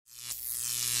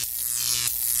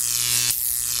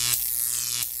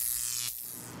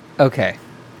Okay.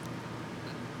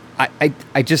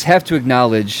 I just have to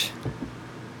acknowledge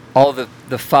all the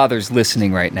fathers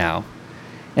listening right now.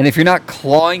 And if you're not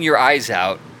clawing your eyes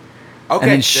out,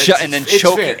 okay, and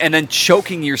then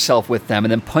choking yourself with them,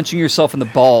 and then punching yourself in the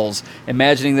balls,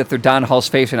 imagining that they're Don Hall's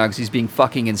face right now because he's being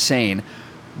fucking insane,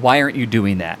 why aren't you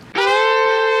doing that?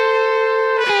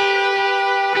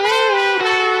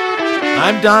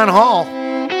 I'm Don Hall.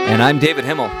 And I'm David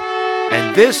Himmel.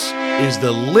 And this is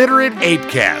the Literate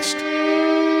ApeCast.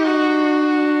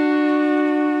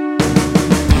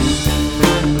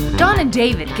 Don and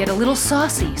David get a little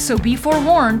saucy, so be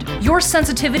forewarned, your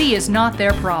sensitivity is not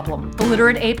their problem. The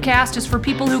Literate ApeCast is for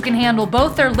people who can handle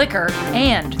both their liquor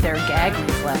and their gag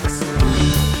reflex.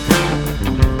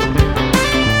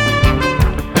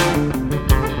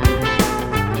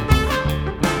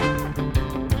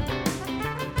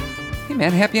 Hey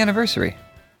man, happy anniversary.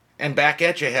 And back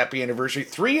at you, happy anniversary.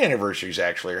 3 anniversaries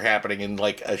actually are happening in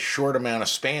like a short amount of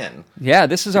span. Yeah,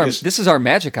 this is our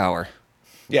magic hour.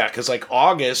 Yeah, because like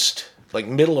August, like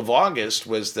middle of August,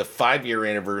 was the 5-year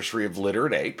anniversary of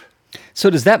Literate Ape.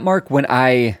 So does that mark when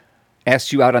I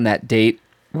asked you out on that date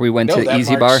where we went to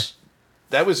Easy Bar?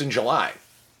 That was in July.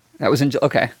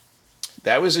 Okay.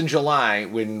 That was in July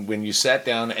when you sat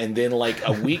down, and then like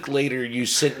a week later you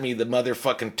sent me the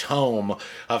motherfucking tome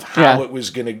of how it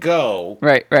was gonna go.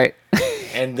 Right.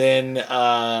 And then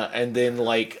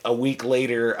like a week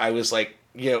later I was like,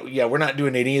 yeah, we're not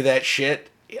doing any of that shit.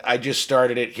 I just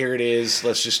started it. Here it is.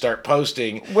 Let's just start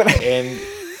posting.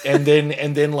 And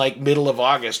then like middle of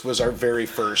August was our very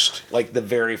first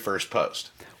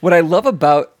post. What I love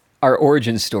about our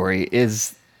origin story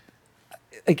is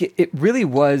like it really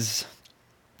was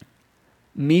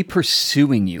me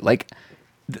pursuing you. Like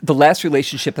the last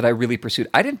relationship that I really pursued,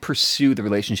 I didn't pursue the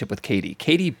relationship with Katie.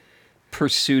 Katie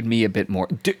pursued me a bit more.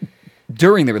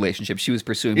 During the relationship, she was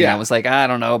pursuing me. I was like, I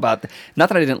don't know about not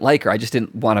that I didn't like her. I just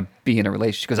didn't want to be in a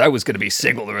relationship because I was going to be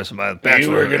single the rest of my bachelor.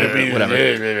 You were going to be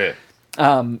whatever.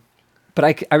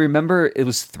 But I remember it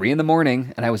was 3 a.m.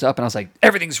 and I was up and I was like,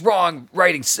 everything's wrong.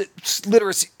 Writing,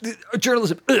 literacy,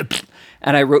 journalism.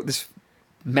 And I wrote this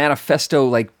manifesto,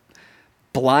 like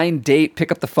blind date,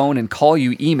 pick up the phone and call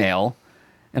you email,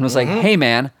 and was like, hey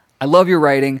man, I love your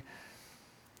writing.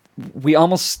 We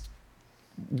almost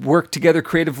worked together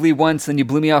creatively once, then you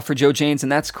blew me off for Joe Janes, and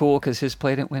that's cool because his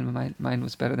play didn't win. Mine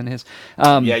was better than his.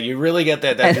 Yeah, you really get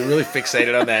that. You're really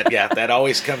fixated on that. Yeah, that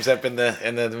always comes up in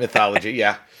the mythology.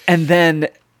 Yeah. And then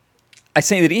I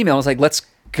sent you that email. I was like, let's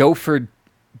go for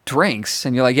drinks,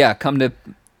 and you're like, yeah, come to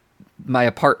my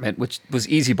apartment, which was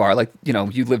Easy Bar. Like,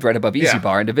 you lived right above Easy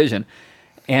Bar in Division.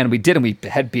 And we did, and we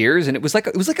had beers, and it was like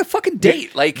a fucking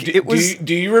date.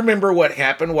 Do you remember what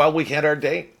happened while we had our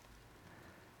date?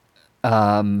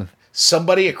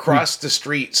 Somebody across the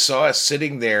street saw us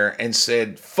sitting there and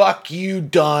said, "Fuck you,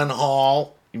 Don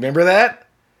Hall." You remember that?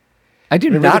 I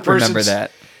do not remember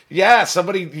that. Yeah,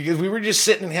 because we were just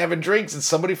sitting and having drinks, and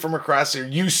somebody from across there,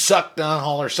 "You suck, Don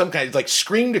Hall," or some kind, like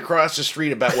screamed across the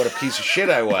street about what a piece of shit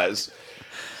I was.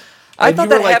 I thought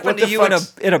that happened to you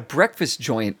in a breakfast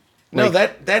joint. No,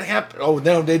 that happened. Oh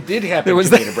no, it did happen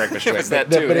to me in a breakfast joint.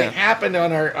 But it happened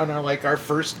on our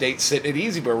first date sitting at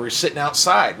Easy Bar. We were sitting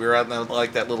outside. We were out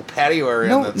in that little patio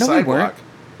area on the sidewalk. We weren't.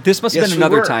 This must have been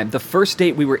another time. The first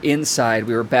date we were inside.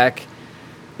 We were back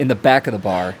in the back of the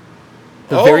bar.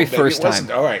 The very first time.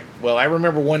 All right. Well, I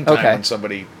remember one time when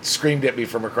somebody screamed at me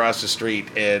from across the street,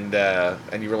 and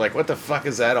you were like, "What the fuck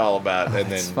is that all about?"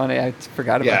 And that's funny. I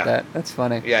forgot about that. That's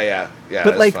funny. Yeah.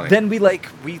 But then we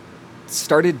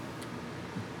started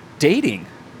dating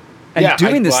and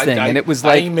doing this thing, and it was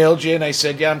like I emailed you and I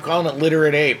said, "Yeah, I'm calling it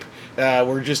Literate Ape.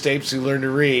 We're just apes who learn to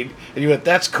read." And you went,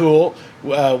 "That's cool.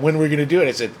 When we're going to do it?"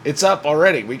 I said, "It's up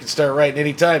already. We can start writing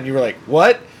anytime." And you were like,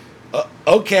 "What?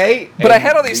 Okay." But I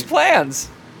had all these plans.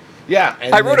 Yeah,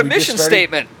 and I wrote a mission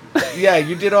statement. Yeah,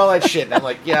 you did all that shit, and I'm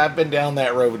like, "Yeah, I've been down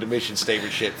that road with the mission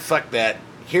statement shit. Fuck that.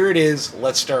 Here it is.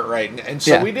 Let's start writing." And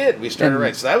so we did. We started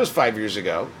writing. So that was 5 years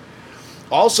ago.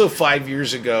 Also 5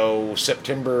 years ago,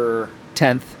 September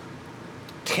 10th.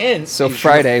 So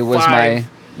Friday was my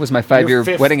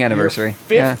 5-year wedding anniversary.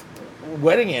 Your 5th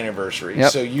wedding anniversary.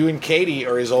 Yep. So you and Katie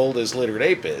are as old as Literate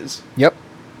Ape is. Yep.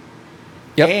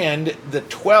 And the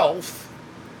 12th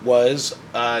was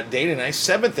Dana and I's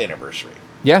 7th anniversary.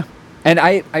 Yeah. And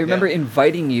I remember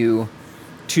inviting you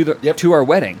to our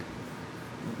wedding.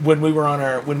 When we were on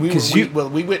our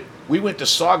we went to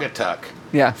Saugatuck.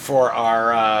 Yeah. For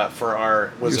our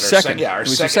second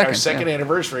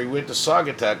anniversary, we went to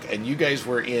Saugatuck, and you guys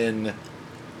were in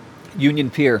Union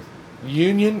Pier.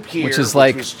 Which was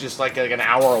like just like an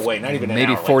hour away, not even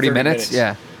maybe an hour, 40 like 30 minutes.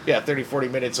 Yeah. 30, 40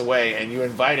 minutes away, and you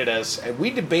invited us, and we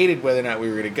debated whether or not we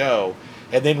were going to go,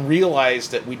 and then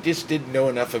realized that we just didn't know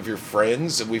enough of your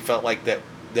friends, and we felt like that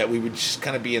we would just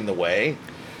kind of be in the way.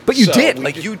 But you did.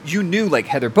 Like, you knew, like,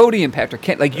 Heather Bodie and Patrick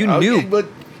Kent. Like, you knew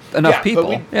enough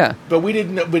people. But we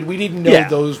didn't know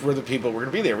those were the people who were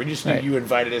going to be there. We just knew you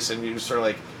invited us, and you just sort of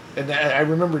like... And I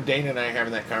remember Dana and I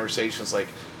having that conversation. It's like,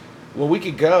 well, we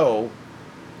could go.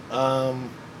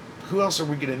 Who else are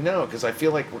we going to know? Because I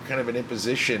feel like we're kind of an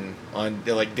imposition on...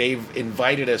 Like, Dave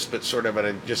invited us, but sort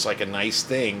of just like a nice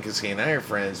thing, because he and I are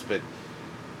friends. But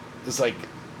it's like...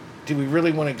 Do we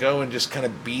really want to go and just kind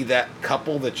of be that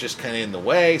couple that's just kind of in the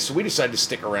way? So we decided to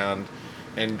stick around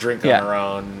and drink on our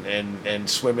own and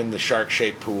swim in the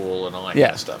shark-shaped pool and all that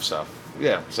kind of stuff. So,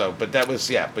 but that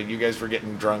was, but you guys were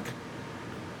getting drunk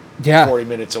 40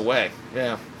 minutes away.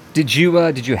 Yeah. Did you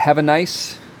have a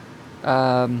nice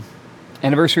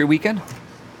anniversary weekend?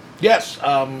 Yes.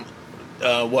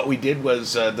 What we did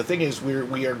was, the thing is,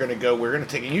 we are going to go,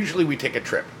 usually we take a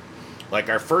trip. Like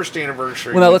our first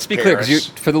anniversary. Well, now let's be clear, because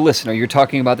for the listener, you're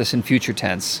talking about this in future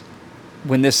tense.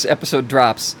 When this episode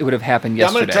drops, it would have happened yesterday.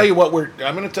 I'm going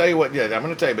to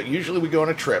tell you. But usually we go on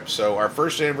a trip. So our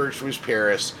first anniversary was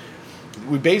Paris.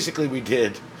 We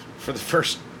did for the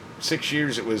first 6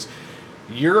 years. It was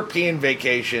European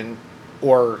vacation,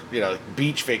 or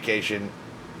beach vacation,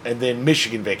 and then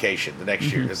Michigan vacation the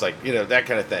next year. It's like that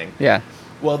kind of thing. Yeah.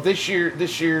 Well, this year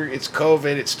it's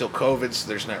COVID. It's still COVID, so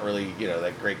there's not really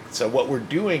that great. So what we're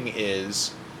doing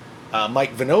is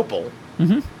Mike Vinopal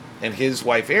and his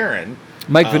wife Erin.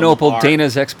 Mike Vinopal,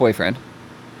 Dana's ex-boyfriend.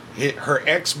 Her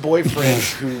ex-boyfriend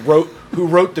who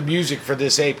wrote the music for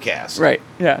this ApeCast. Right.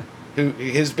 Yeah.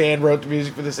 His band wrote the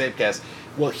music for this ApeCast.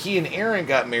 Well, he and Erin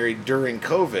got married during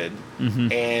COVID,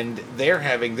 and they're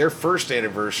having their first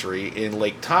anniversary in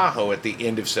Lake Tahoe at the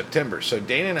end of September. So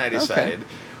Dana and I decided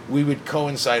we would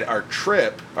coincide our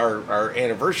trip, our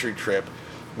anniversary trip,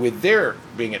 with their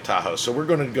being at Tahoe. So we're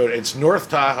going to go. It's North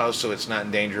Tahoe, so it's not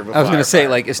in danger of a fire. I was going to say,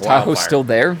 like, is Tahoe still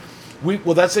there?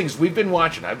 That's things we've been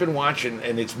watching. I've been watching,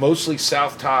 and it's mostly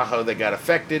South Tahoe that got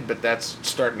affected, but that's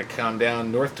starting to calm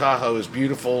down. North Tahoe is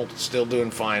beautiful, still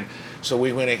doing fine. So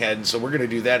we went ahead, and so we're going to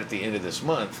do that at the end of this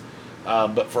month.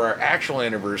 But for our actual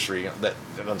anniversary, that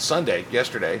on Sunday,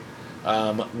 yesterday,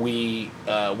 we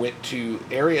went to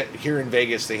area here in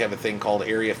Vegas. They have a thing called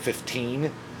Area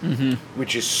 15,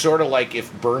 which is sort of like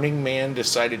if Burning Man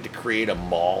decided to create a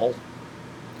mall.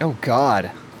 Oh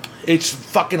God, it's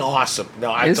fucking awesome.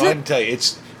 No, I can tell you,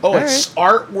 it's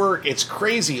artwork. It's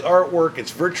crazy artwork.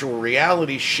 It's virtual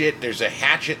reality shit. There's a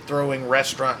hatchet throwing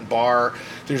restaurant and bar.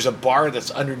 There's a bar that's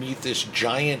underneath this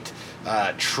giant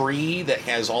tree that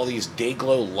has all these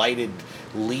day-glow lighted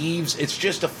leaves. It's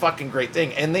just a fucking great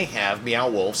thing. And they have Meow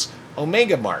Wolf's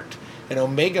Omega Mart. And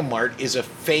Omega Mart is a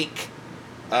fake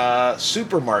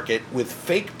supermarket with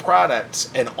fake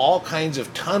products and all kinds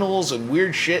of tunnels and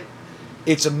weird shit.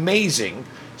 It's amazing.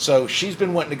 So she's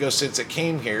been wanting to go since it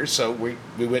came here. So we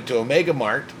went to Omega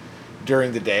Mart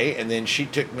during the day, and then she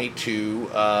took me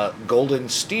to Golden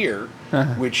Steer,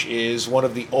 which is one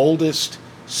of the oldest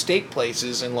steak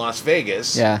places in Las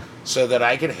Vegas. Yeah. So that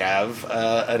I could have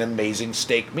an amazing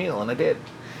steak meal, and I did.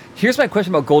 Here's my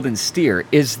question about Golden Steer.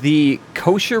 Is the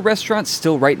kosher restaurant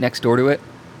still right next door to it?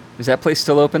 Is that place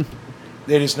still open?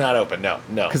 It is not open, no.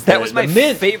 Because that was my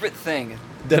favorite thing.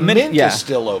 The Mint is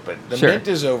still open. The Sure. Mint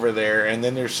is over there, and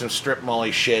then there's some strip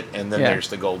molly shit, and then there's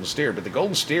the Golden Steer. But the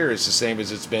Golden Steer is the same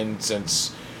as it's been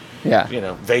since,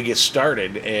 Vegas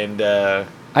started. And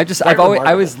I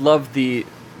always loved the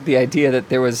idea that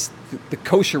there was the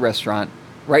kosher restaurant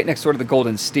right next door to the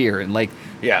Golden Steer, and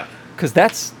because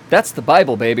that's the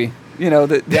Bible, baby.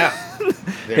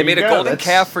 They made a golden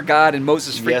calf for God, and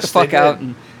Moses freaked the fuck out.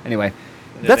 And anyway,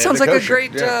 that sounds like a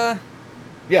great.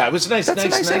 Yeah, it was a nice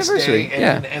anniversary.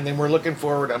 Day, and then we're looking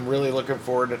forward. I'm really looking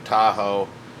forward to Tahoe,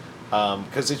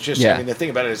 because it's just. Yeah. I mean, the thing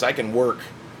about it is I can work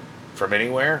from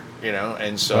anywhere,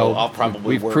 and so I'll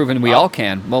probably. We've proven we all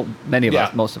can. Well, many of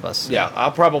us, most of us. Yeah,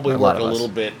 I'll probably work a little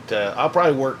bit. I'll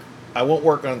probably work. I won't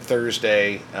work on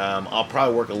Thursday. I'll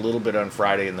probably work a little bit on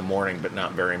Friday in the morning, but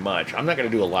not very much. I'm not going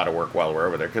to do a lot of work while we're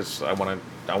over there because I want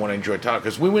to enjoy Tahoe.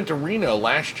 Because we went to Reno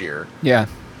last year. Yeah.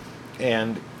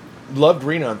 And loved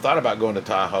Reno and thought about going to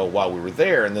Tahoe while we were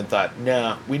there, and then thought,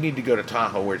 nah, we need to go to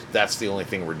Tahoe where that's the only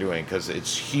thing we're doing because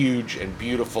it's huge and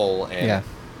beautiful and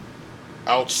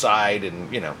outside, and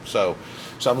so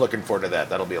I'm looking forward to that.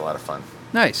 That'll be a lot of fun.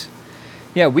 Nice.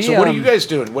 Yeah, So what are you guys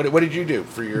doing? What did you do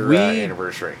for your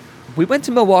anniversary? We went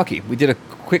to Milwaukee. We did a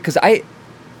quick because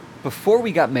before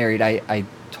we got married, I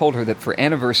told her that for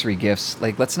anniversary gifts,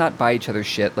 like, let's not buy each other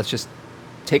shit. Let's just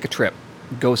take a trip,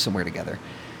 go somewhere together.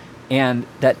 And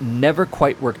that never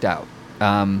quite worked out.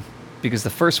 Because the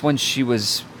first one, she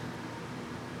was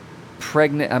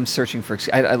pregnant. I'm searching for...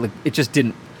 it just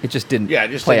didn't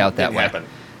play out that way.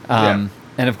 Happen.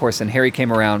 And of course, then Harry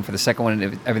came around for the second one,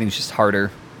 and everything's just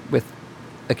harder with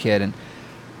a kid. And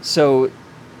so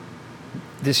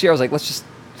this year I was like, let's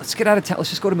get out of town. Let's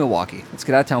just go to Milwaukee. Let's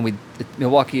get out of town.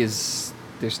 Milwaukee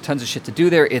there's tons of shit to do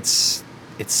there. It's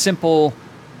simple.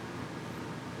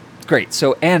 Great.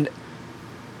 So, and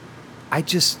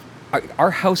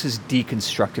our house is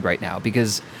deconstructed right now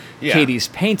because Katie's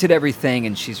painted everything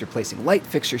and she's replacing light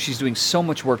fixtures. She's doing so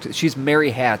much work. She's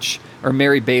Mary Hatch or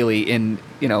Mary Bailey in,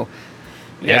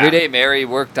 every day Mary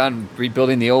worked on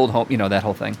rebuilding the old home, that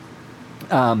whole thing.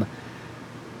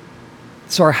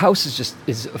 So our house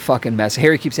is a fucking mess.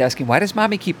 Harry keeps asking, why does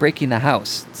mommy keep breaking the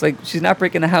house? It's like, she's not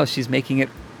breaking the house. She's making it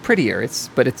prettier.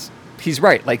 He's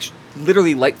right. Like,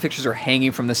 literally light fixtures are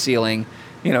hanging from the ceiling.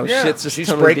 Shit's just she's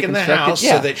totally breaking the house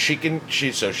so that she can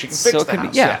fix the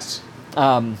house. Yes.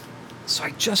 So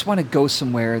I just want to go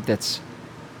somewhere that's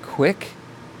quick,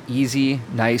 easy,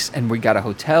 nice, and we got a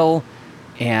hotel,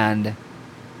 and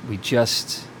we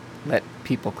just let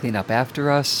people clean up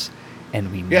after us,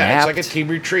 and we napped. It's like a team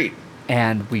retreat.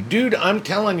 And Dude, I'm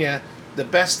telling you, the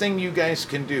best thing you guys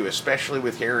can do, especially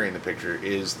with Harry in the picture,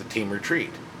 is the team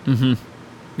retreat. Mm-hmm.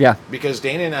 Yeah. Because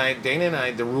Dana and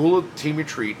I, the rule of team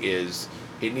retreat is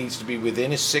it needs to be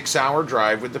within a 6-hour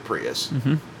drive with the Prius.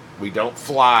 Mm-hmm. We don't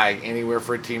fly anywhere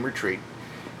for a team retreat.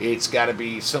 It's got to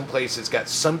be someplace that's got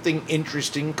something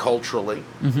interesting culturally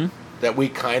that we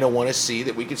kind of want to see,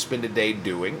 that we could spend a day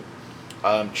doing.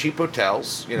 Cheap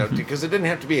hotels, because it doesn't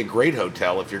have to be a great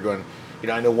hotel if you're going.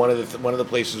 I know one of the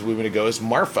places we want to go is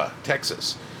Marfa,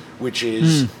 Texas, which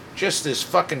is just this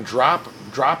fucking drop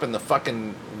in the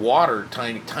fucking water,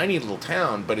 tiny little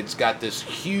town, but it's got this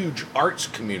huge arts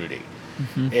community.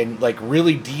 And like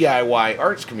really DIY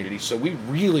arts community. So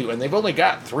and they've only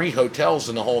got 3 hotels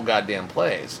in the whole goddamn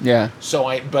place. Yeah. So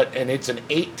and it's an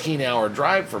 18-hour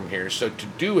drive from here. So to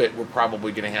do it, we're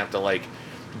probably going to have to like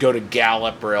go to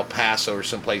Gallup or El Paso or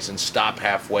someplace and stop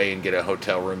halfway and get a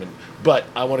hotel room. But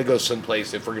I want to go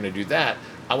someplace, if we're going to do that,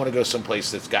 I want to go someplace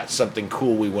that's got something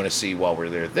cool we want to see while we're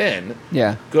there. Then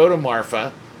go to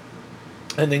Marfa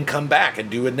and then come back and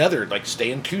do another, like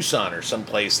stay in Tucson or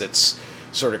someplace that's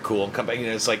sort of cool and come back.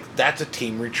 It's like, that's a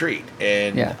team retreat.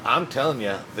 And I'm telling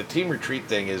you, the team retreat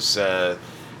thing is, I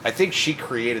think she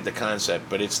created the concept,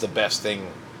 but it's the best thing.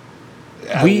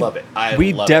 I love it.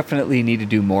 We definitely need to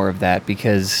do more of that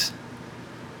because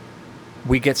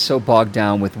we get so bogged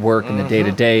down with work and the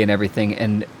day-to-day and everything.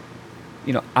 And,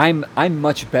 I'm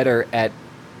much better at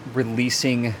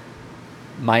releasing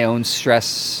my own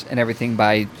stress and everything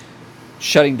by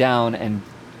shutting down and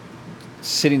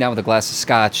sitting down with a glass of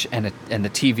scotch and the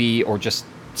TV, or just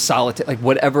solitude, like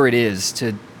whatever it is,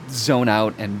 to zone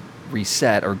out and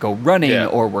reset, or go running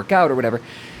or work out or whatever.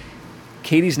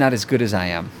 Katie's not as good as I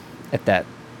am at that,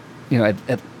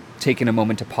 at taking a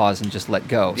moment to pause and just let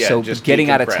go. So just getting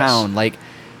out of town, like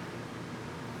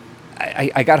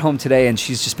I got home today and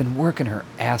she's just been working her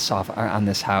ass off on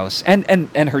this house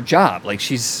and her job. Like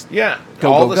she's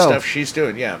all the stuff she's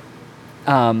doing.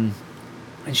 And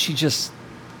she just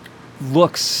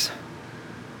looks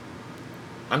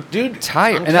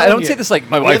tired. And I don't say this like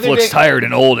my wife looks tired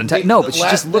and old and tired. No, but she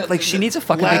just looked like she needs a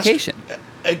fucking vacation.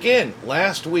 Again,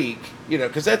 last week,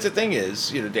 because that's the thing is,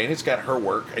 Dana's got her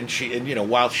work, and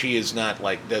while she is not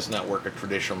does not work a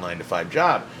traditional 9-to-5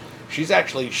 job,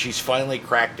 she's finally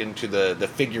cracked into the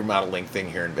figure modeling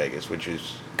thing here in Vegas, which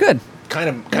is good, kind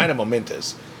of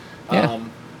momentous.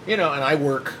 And I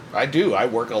work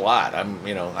a lot.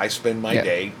 I spend my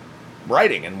day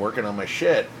writing and working on my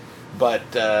shit.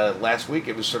 But last week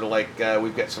it was sort of like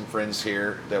we've got some friends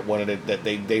here that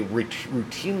they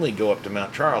routinely go up to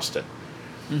Mount Charleston.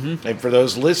 And for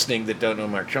those listening that don't know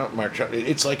Mount Charleston,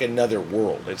 it's like another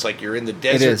world. It's like you're in the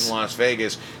desert in Las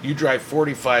Vegas. You drive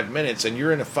 45 minutes and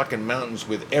you're in the fucking mountains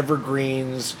with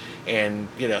evergreens and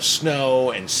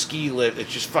snow and ski lift.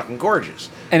 It's just fucking gorgeous.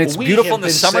 And it's beautiful in the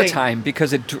summertime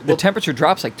because the temperature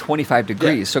drops like 25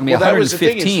 degrees. So it can be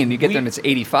 115. You get there and it's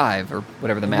 85 or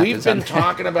whatever the math is. We've been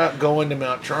talking about going to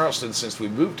Mount Charleston since we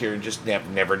moved here and just have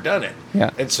never done it.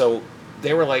 Yeah. And so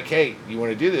they were like, hey, you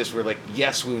want to do this? We're like,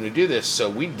 yes, we want to do this. So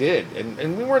we did.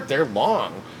 And we weren't there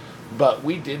long, but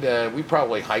we did. We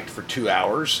probably hiked for 2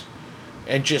 hours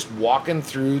and just walking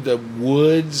through the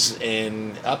woods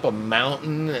and up a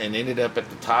mountain and ended up at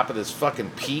the top of this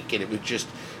fucking peak. And it was just,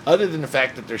 other than the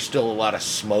fact that there's still a lot of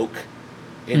smoke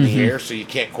in the air, so you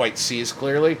can't quite see as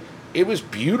clearly, it was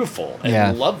beautiful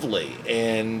and lovely.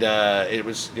 And it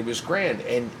was grand.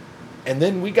 And and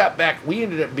then we got back. We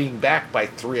ended up being back by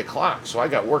 3:00, so I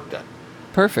got work done.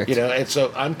 Perfect. You know, and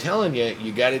so I'm telling you,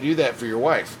 you got to do that for your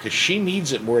wife because she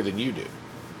needs it more than you do.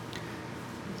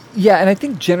 Yeah, and I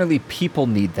think generally people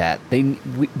need that.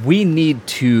 We need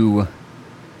to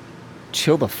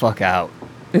chill the fuck out,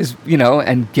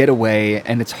 and get away.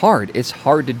 And it's hard. It's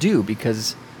hard to do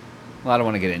because, well, I don't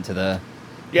want to get into the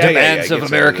demands of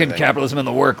American capitalism and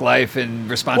the work life and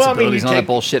responsibilities and all that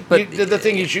bullshit. But the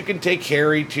thing is, you can take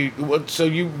Harry to. Well, so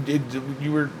you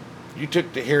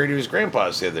took Harry to his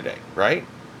grandpa's the other day, right?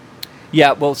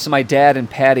 Yeah. Well, so my dad and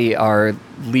Patty are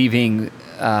leaving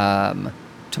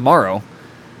tomorrow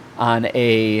on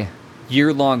a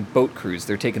year-long boat cruise.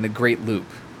 They're taking the Great Loop,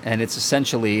 and it's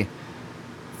essentially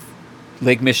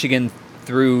Lake Michigan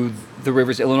through the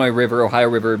rivers, Illinois River, Ohio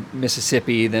River,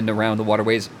 Mississippi, then around the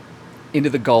waterways into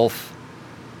the Gulf,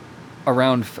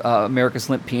 around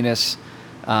America's Limp Penis,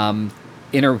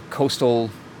 intercoastal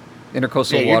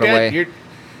waterway, your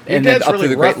and then up through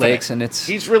the Great Lakes. And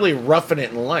he's really roughing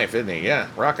it in life, isn't he? Yeah,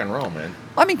 rock and roll, man.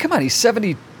 I mean, come on, he's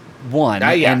 71,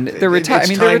 and they're retired. I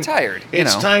mean, they're retired.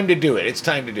 It's time to do it. It's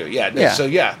time to do it. Yeah. So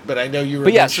but I know you were.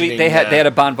 But yeah, so they had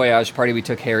a bon voyage party. We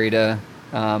took Harry to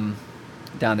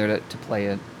down there to play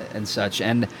it and such.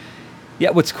 And yeah,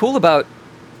 what's cool about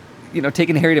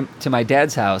taking Harry to my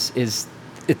dad's house is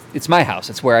it's my house.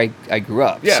 It's where I grew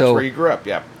up. Yeah, so it's where you grew up.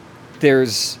 Yeah.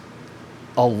 There's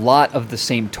a lot of the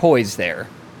same toys there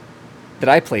that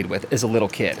I played with as a little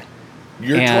kid.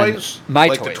 Your toys? My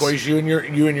toys. toys. The toys you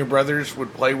and your brothers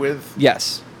would play with?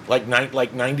 Yes. Like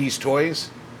 90s toys?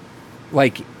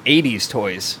 Like 80s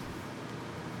toys.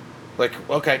 Like,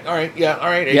 okay, all right,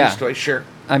 80s toys, sure.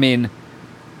 I mean,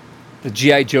 the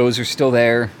G.I. Joes are still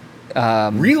there.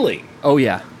 Really? Oh,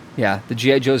 yeah. Yeah, the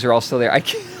G.I. Joes are all still there.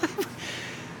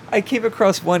 I came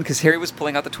across one because Harry was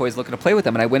pulling out the toys looking to play with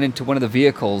them, and I went into one of the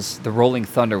vehicles, the Rolling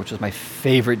Thunder, which was my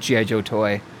favorite G.I. Joe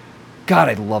toy. God,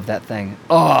 I love that thing.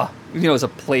 Oh, it was a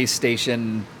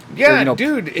PlayStation. Yeah,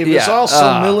 dude, it was all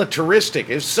so militaristic.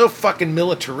 It was so fucking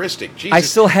militaristic. Jesus. I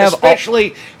still have...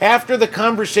 Especially after the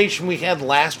conversation we had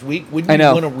last week, wouldn't you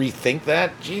want to rethink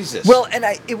that? Jesus. Well, and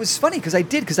it was funny because I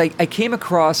came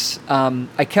across...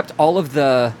 I kept all of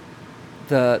the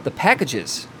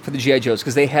packages for the G.I. Joes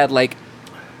because they had, like,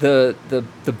 the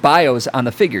bios on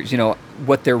the figures,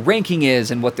 what their ranking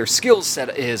is and what their skill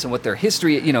set is and what their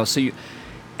history, so you...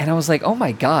 And I was like, oh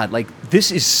my God, like, this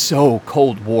is so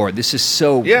Cold War. This is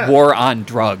so war on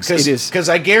drugs. It is. Because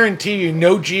I guarantee you,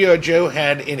 no G.I. Joe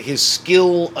had in his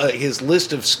his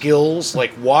list of skills,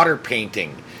 like water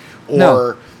painting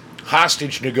or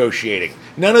hostage negotiating.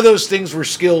 None of those things were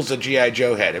skills that G.I.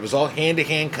 Joe had. It was all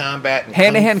hand-to-hand combat.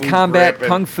 Hand-to-hand combat,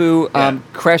 kung fu,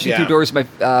 crashing through doors.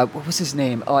 What was his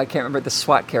name? Oh, I can't remember the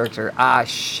SWAT character.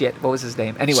 Shit. What was his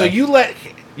name? Anyway. So you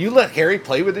let Harry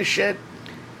play with this shit?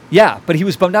 Yeah, but he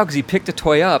was bummed out because he picked a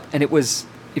toy up, and it was,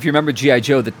 if you remember G.I.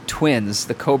 Joe, the twins,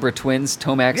 the Cobra twins,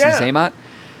 Tomax and Zaymot,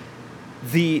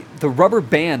 the rubber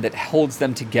band that holds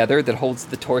them together, that holds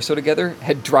the torso together,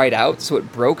 had dried out, so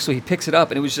it broke, so he picks it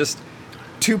up, and it was just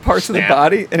two parts of the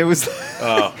body, and it was...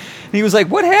 and he was like,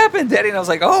 what happened, Daddy? And I was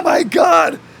like, oh my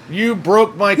God! You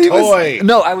broke my toy!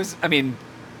 But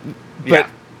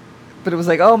it was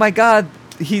like, oh my God,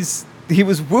 he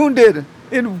was wounded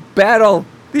in battle.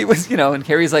 He was, and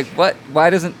Harry's like, what? Why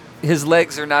doesn't his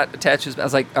legs are not attached to his... I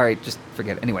was like, all right, just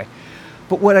forget it. Anyway.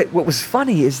 But what was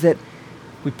funny is that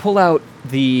we pull out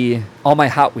all my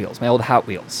Hot Wheels, my old Hot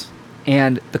Wheels.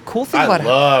 And the cool thing about... I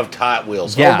loved Hot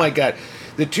Wheels. Yeah. Oh my God.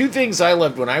 The two things I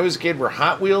loved when I was a kid were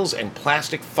Hot Wheels and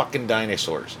plastic fucking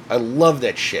dinosaurs. I love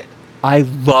that shit. I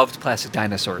loved plastic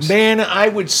dinosaurs. Man, I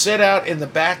would sit out in the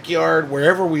backyard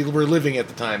wherever we were living at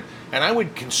the time, and I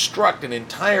would construct an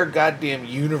entire goddamn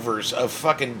universe of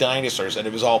fucking dinosaurs, and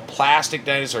it was all plastic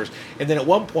dinosaurs. And then at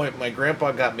one point, my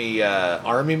grandpa got me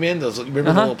Army Men. Those,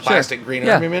 remember the little plastic green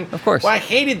Army Men? Of course. Well, I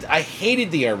hated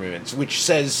the Army Men, which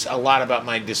says a lot about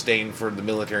my disdain for the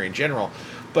military in general.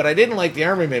 But I didn't like the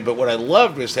Army Men. But what I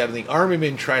loved was having the Army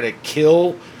Men try to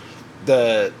kill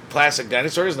the plastic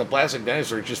dinosaurs, and the plastic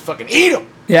dinosaurs just fucking eat them.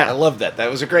 Yeah. I loved that.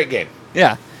 That was a great game.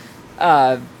 Yeah.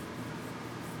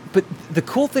 But the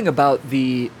cool thing about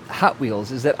the Hot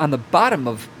Wheels is that on the bottom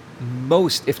of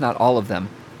most, if not all of them,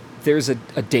 there's a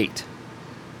date.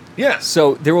 Yeah.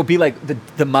 So there will be like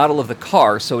the model of the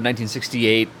car, so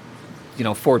 1968,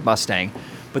 Ford Mustang.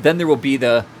 But then there will be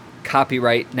the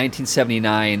copyright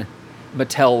 1979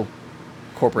 Mattel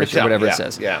Corporation, whatever it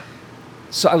says. Yeah.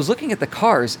 So I was looking at the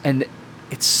cars, and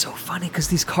it's so funny because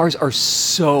these cars are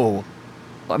so...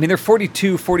 I mean, they're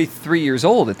 42, 43 years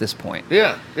old at this point.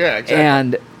 Yeah, exactly.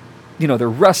 And, they're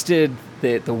rusted,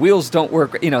 the wheels don't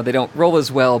work, they don't roll as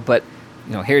well, but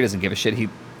Harry doesn't give a shit. He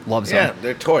loves them. Yeah,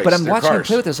 they're toys. But I'm They're watching him cars.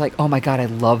 play with this, like, oh my god, I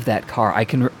love that car.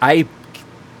 And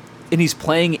he's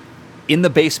playing in the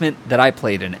basement that I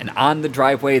played in, and on the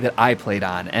driveway that I played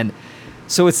on, and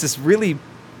so it's this really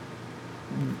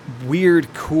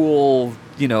weird, cool,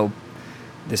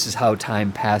 this is how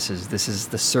time passes. This is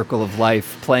the circle of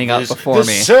life playing out before me.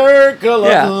 The circle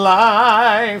of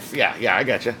life. Yeah, I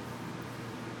gotcha.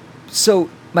 So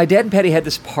my dad and Patty had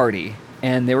this party,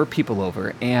 and there were people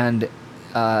over, and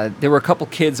there were a couple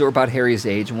kids that were about Harry's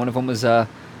age, and one of them was a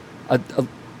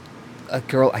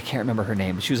girl, I can't remember her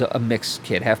name, but she was a mixed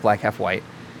kid, half black, half white.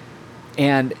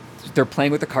 And they're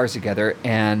playing with the cars together,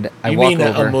 and I walk over. You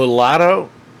mean a mulatto?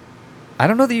 I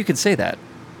don't know that you can say that.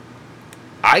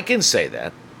 I can say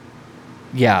that.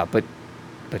 Yeah, but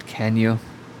can you?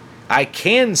 I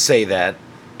can say that,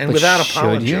 and But without should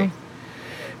apology. you?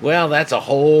 Well, that's a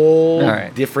whole All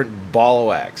right. different ball of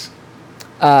wax.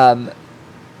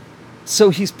 So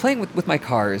he's playing with my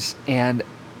cars, and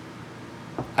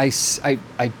I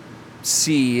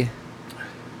see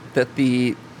that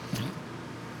the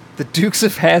Dukes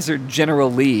of Hazzard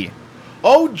General Lee.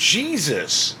 Oh,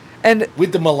 Jesus. And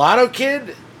with the mulatto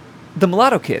kid? The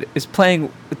mulatto kid is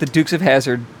playing with the Dukes of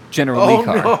Hazzard General Lee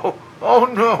car. No. Oh,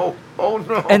 no. Oh,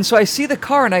 no. And so I see the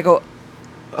car, and I go,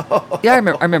 yeah, I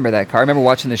remember that car. I remember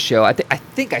watching this show. I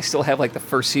think I still have, like, the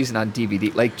first season on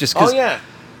DVD. Like, just because... Oh, yeah.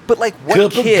 But, like, what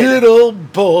Couple kid... good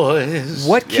old boys.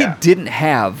 What kid didn't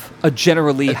have a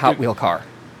General Lee Hot Wheel car?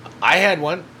 I had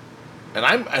one. And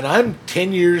I'm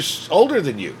 10 years older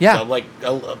than you. Yeah. So like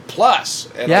plus,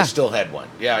 and I still had one.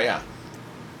 Yeah.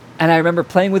 And I remember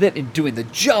playing with it and doing the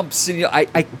jumps, and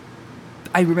I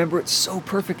remember it so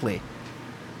perfectly.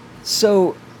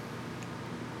 So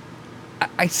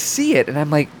I see it, and I'm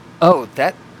like, oh,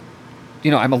 that,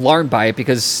 I'm alarmed by it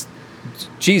because,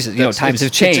 Jesus, times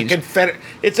have changed.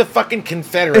 It's a fucking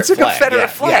Confederate flag. It's a Confederate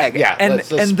flag. Yeah.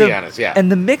 And let's be honest. Yeah.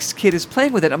 And the mixed kid is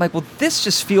playing with it. I'm like, well, this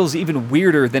just feels even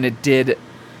weirder than it did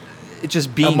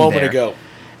just being a moment there. ago.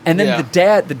 And then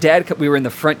the dad, we were in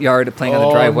the front yard playing on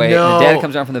the driveway, no. and the dad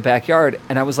comes around from the backyard,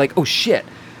 and I was like, oh shit,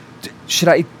 should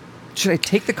I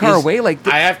take the car away? Like,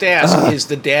 I have to ask, is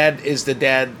the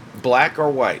dad black or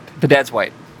white? The dad's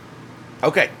white.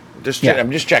 Okay,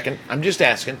 I'm just checking. I'm just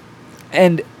asking.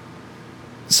 And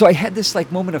so I had this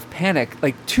like moment of panic,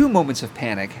 like two moments of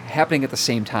panic happening at the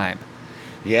same time.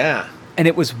 Yeah. And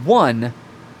it was one,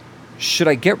 should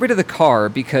I get rid of the car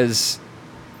because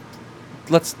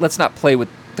let's not play with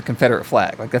the Confederate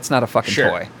flag. Like, that's not a fucking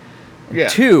toy. Yeah.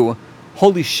 Two,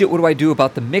 holy shit, what do I do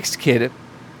about the mixed kid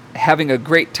having a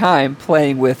great time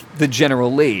playing with the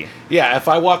General Lee? Yeah, if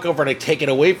I walk over and I take it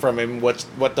away from him, what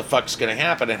the fuck's going to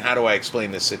happen, and how do I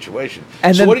explain this situation?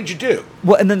 And so what did you do?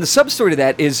 Well, and then the sub-story to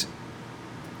that is,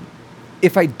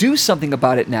 if I do something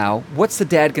about it now, what's the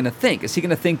dad going to think? Is he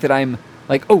going to think that I'm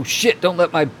like, oh shit, don't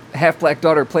let my half-black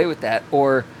daughter play with that?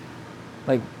 Or,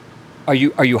 like, are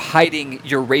you hiding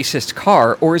your racist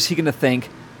car? Or is he going to think,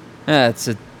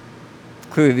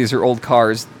 clearly these are old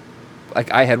cars,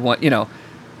 like I had one,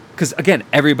 because again,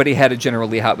 everybody had a General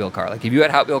Lee Hot Wheel car. Like, if you had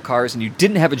Hot Wheel cars and you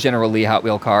didn't have a General Lee Hot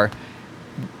Wheel car,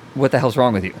 what the hell's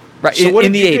wrong with you? Right? So what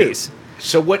in did the you do? 80s.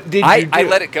 So what did you do? I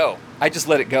let it go. I just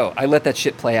let it go. I let that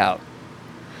shit play out.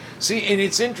 See, and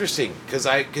it's interesting because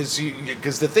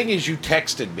the thing is, you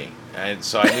texted me, and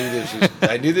so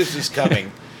I knew this was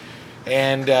coming,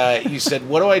 and you said,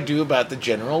 "What do I do about the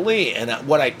General Lee?" And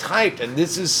what I typed, and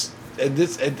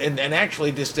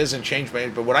actually this doesn't change my,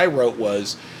 but what I wrote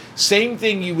was, same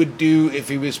thing you would do if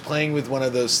he was playing with one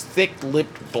of those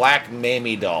thick-lipped black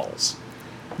mammy dolls.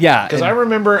 Yeah, because I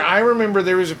remember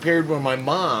there was a period where my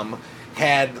mom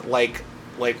had like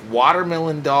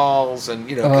watermelon dolls, and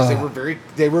because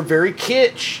they were very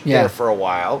kitsch there for a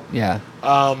while. Yeah.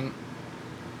 And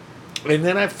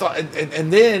then I thought,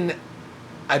 and then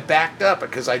I backed up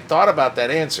because I thought about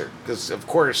that answer because of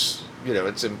course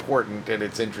it's important and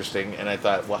it's interesting, and I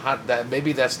thought, well,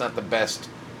 maybe that's not the best.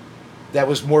 That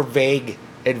was more vague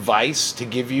advice to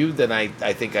give you than I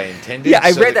think I intended. Yeah,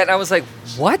 I read that and I was like,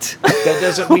 what? That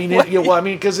doesn't mean it. Well, I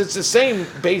mean, because it's the same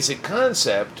basic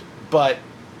concept, but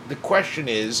the question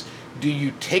is, do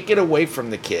you take it away from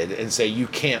the kid and say, you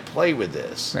can't play with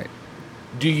this? Right.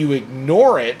 Do you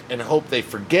ignore it and hope they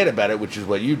forget about it, which is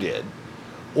what you did?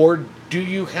 Or do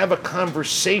you have a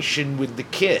conversation with the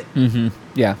kid? Mm-hmm.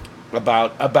 Yeah.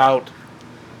 About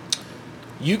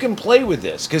you can play with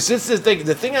this? Because this is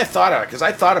the thing I thought about, because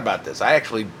I thought about this. I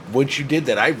actually, once you did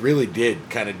that, I really did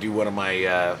kind of do one of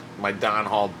my my Don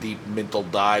Hall deep mental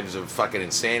dives of fucking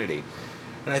insanity.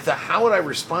 And I thought, how would I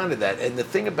respond to that? And the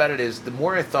thing about it is, the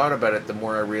more I thought about it, the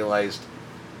more I realized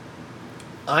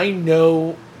I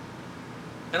know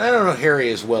and I don't know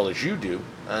Harry as well as you do.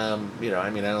 I mean,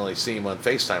 I only see him on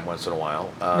FaceTime once in a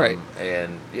while. Right.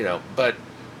 And, but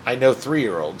I know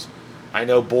 3-year-olds. I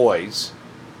know boys.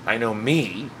 I know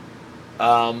me.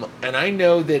 And I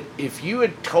know that if you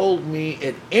had told me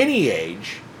at any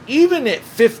age, even at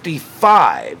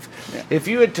 55, if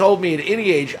you had told me at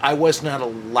any age I was not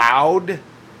allowed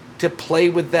to play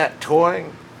with that toy,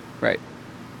 Right.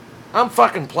 I'm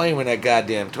fucking playing with that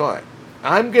goddamn toy.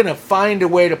 I'm going to find a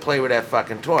way to play with that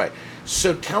fucking toy.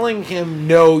 So telling him,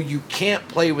 no, you can't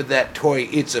play with that toy,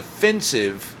 it's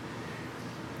offensive,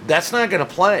 that's not going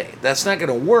to play. That's not going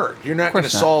to work. You're not going to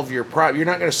solve your problem. You're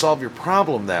not going to solve your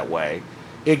problem that way.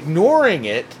 Ignoring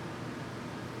it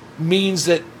means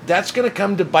that that's going to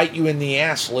come to bite you in the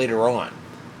ass later on.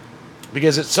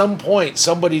 Because at some point,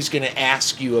 somebody's going to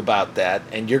ask you about that,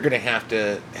 and you're going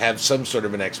to have some sort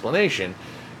of an explanation.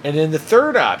 And then the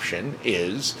third option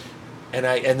is, and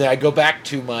then I go back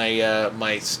to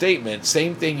my statement,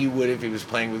 same thing you would if he was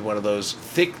playing with one of those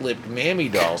thick-lipped mammy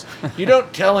dolls. You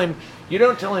don't tell him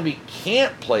he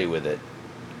can't play with it,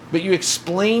 but you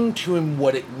explain to him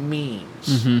what it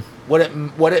means. Mm-hmm.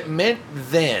 What it meant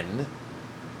then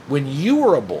when you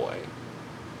were a boy,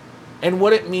 and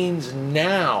what it means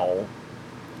now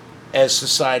as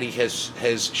society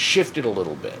has shifted a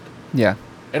little bit. Yeah.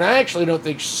 And I actually don't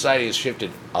think society has shifted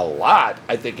a lot.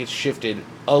 I think it's shifted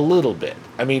a little bit.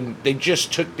 I mean, they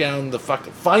just took down the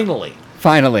fucking... Finally,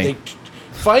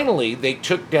 they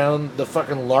took down the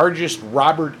fucking largest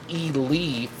Robert E.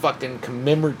 Lee fucking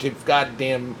commemorative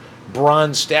goddamn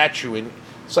bronze statue. And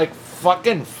it's like,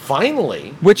 fucking finally.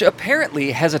 Which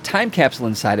apparently has a time capsule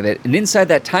inside of it. And inside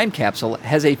that time capsule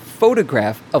has a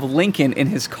photograph of Lincoln in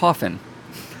his coffin.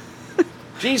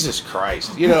 Jesus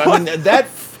Christ. I mean,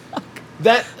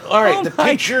 that all right, the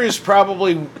picture is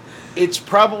probably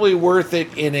worth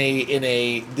it in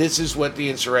a this is what the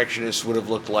insurrectionists would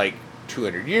have looked like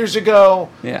 200 years ago,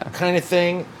 kind of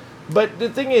thing. But the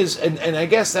thing is, and I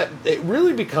guess that it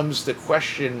really becomes the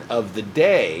question of the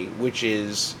day, which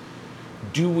is,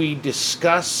 do we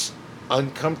discuss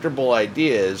uncomfortable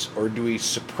ideas or do we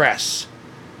suppress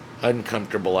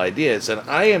uncomfortable ideas? And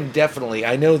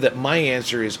I know that my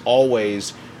answer is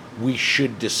always, we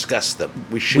should discuss them.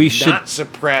 We should not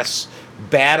suppress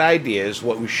bad ideas.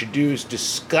 What we should do is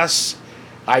discuss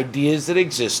ideas that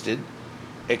existed,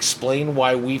 explain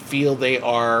why we feel they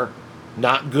are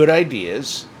not good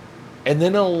ideas, and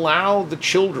then allow the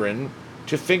children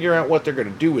to figure out what they're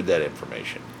going to do with that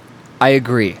information. I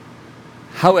agree.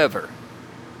 However,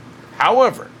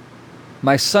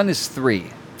 my son is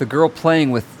 3. The girl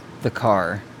playing with the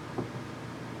car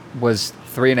was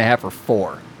 3.5 or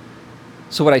 4.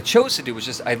 So what I chose to do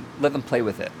was I let them play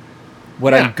with it.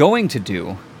 What I'm going to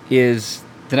do is,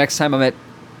 the next time I'm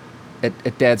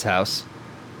at Dad's house,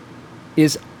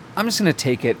 is I'm just going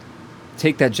to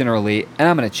take that General Lee, and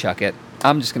I'm going to chuck it.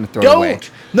 I'm just going to throw it away.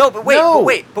 No, but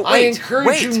wait. I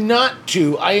encourage you not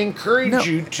to. I encourage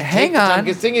you to hang take the time. on.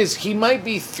 The thing is, he might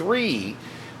be 3,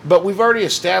 but we've already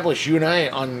established, you and I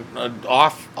on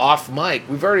off mic,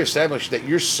 we've already established that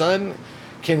your son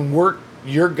can work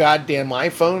your goddamn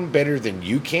iPhone better than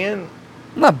you can.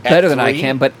 Not better than I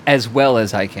can, but as well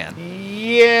as I can.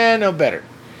 Yeah, no better.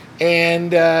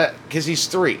 And because he's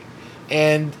 3.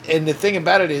 And the thing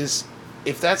about it is,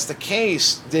 if that's the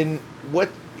case, then what...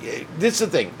 This is the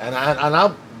thing, and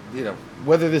I'll,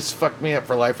 whether this fucked me up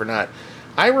for life or not,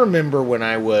 I remember when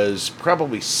I was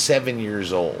probably 7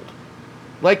 years old,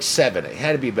 like 7, it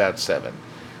had to be about 7,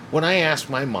 when I asked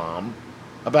my mom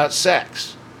about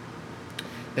sex.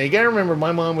 Now, you gotta remember,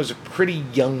 my mom was a pretty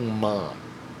young mom.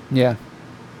 Yeah.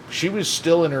 She was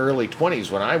still in her early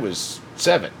 20s when I was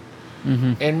 7.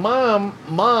 Mm-hmm. And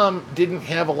mom didn't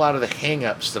have a lot of the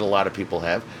hang-ups that a lot of people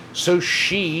have, so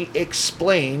she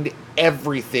explained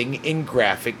everything in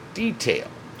graphic detail.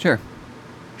 Sure.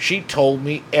 She told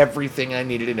me everything I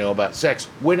needed to know about sex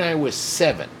when I was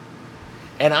 7.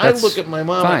 And I look at my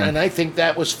mom and I think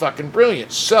that was fucking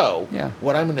brilliant. So,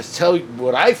 what I'm going to tell you,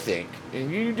 what I think,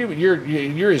 and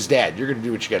you're his dad, you're going to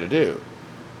do what you got to do.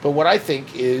 But what I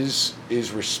think is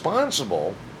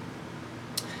responsible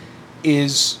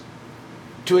is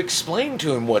to explain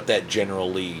to him what that General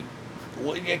Lee,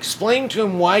 explain to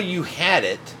him why you had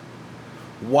it,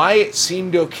 why it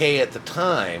seemed okay at the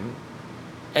time,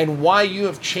 and why you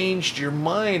have changed your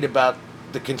mind about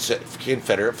the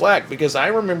Confederate flag. Because I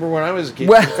remember when I was a kid,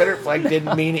 the Confederate flag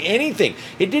didn't mean anything.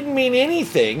 It didn't mean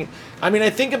anything. I mean, I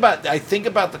think about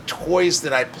the toys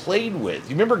that I played with.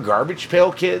 You remember Garbage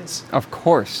Pail Kids? Of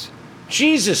course.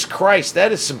 Jesus Christ,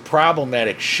 that is some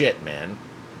problematic shit, man.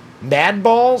 Mad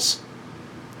Balls?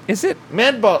 Is it?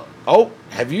 Mad Ball. Oh,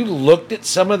 have you looked at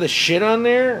some of the shit on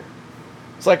there?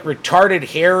 It's like retarded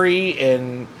Harry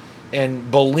and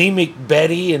bulimic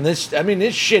Betty and this. I mean,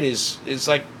 this shit is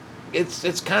like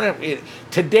it's kind of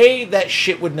today that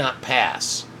shit would not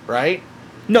pass, right?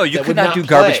 No, you could not do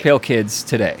Garbage Pail Kids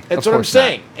today. That's what I'm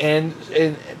saying. And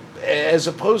as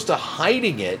opposed to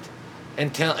hiding it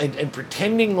and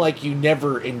pretending like you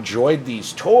never enjoyed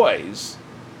these toys,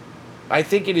 I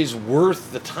think it is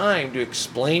worth the time to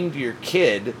explain to your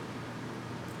kid,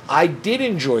 I did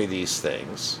enjoy these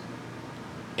things,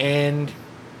 and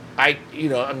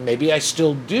maybe I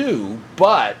still do,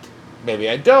 but maybe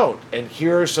I don't. And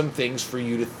here are some things for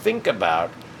you to think about.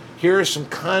 Here is some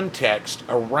context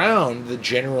around the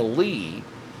General Lee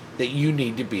that you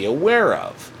need to be aware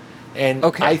of. And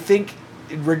I think,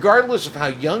 regardless of how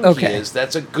young he is,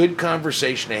 that's a good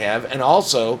conversation to have. And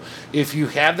also, if you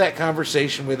have that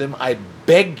conversation with him, I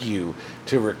beg you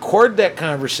to record that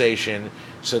conversation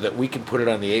so that we can put it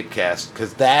on the ApeCast,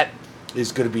 because that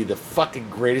is going to be the fucking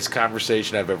greatest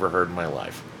conversation I've ever heard in my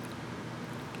life.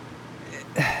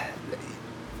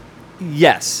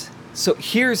 Yes. So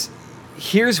here's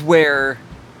where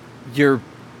you're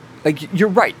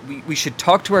right. We should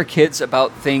talk to our kids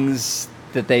about things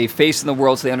that they face in the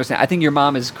world so they understand. I think your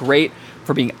mom is great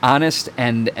for being honest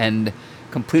and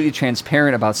completely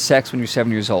transparent about sex when you're 7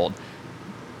 years old.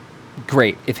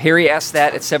 Great. If Harry asks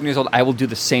that at 7 years old, I will do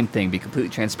the same thing. Be completely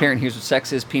transparent. Here's what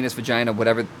sex is, penis, vagina,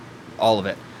 whatever, all of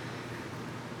it.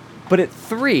 But at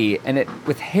 3,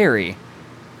 with Harry,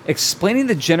 explaining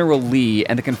the General Lee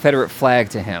and the Confederate flag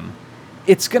to him,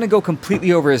 it's going to go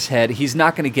completely over his head. He's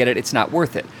not going to get it. It's not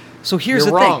worth it. So here's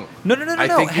the thing. No. I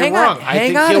think Hang you're on. wrong. I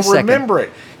think he'll remember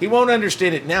it. He won't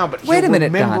understand it now, but he'll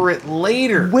remember it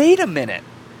later. Wait a minute.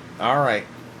 All right.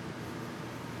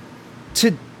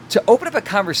 To open up a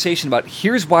conversation about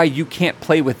here's why you can't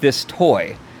play with this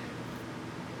toy,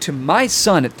 to my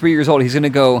son at 3 years old, he's going to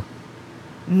go,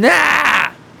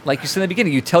 nah! Like you said in the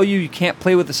beginning, you tell you can't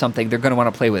play with something, they're going to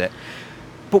want to play with it.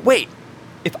 But wait,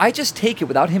 if I just take it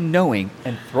without him knowing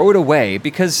and throw it away,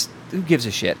 because who gives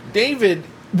a shit? David,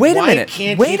 wait a minute.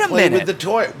 Can't he play with the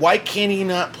toy? Why can't he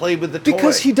not play with the toy?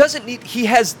 Because he doesn't need...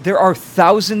 There are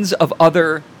thousands of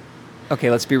other... Okay,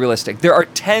 let's be realistic. There are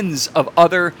tens of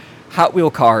other Hot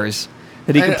Wheel cars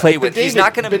that he can play with. He's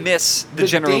not going to miss the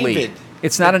General Lee.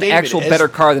 It's not an actual better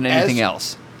car than anything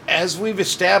else. As we've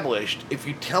established, if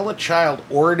you tell a child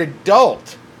or an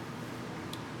adult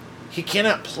he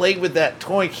cannot play with that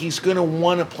toy, he's going to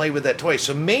want to play with that toy.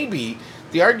 So maybe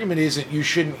the argument isn't you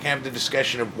shouldn't have the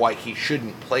discussion of why he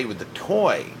shouldn't play with the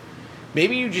toy.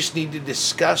 Maybe you just need to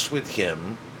discuss with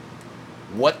him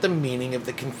what the meaning of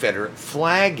the Confederate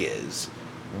flag is,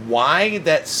 why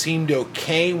that seemed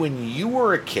okay when you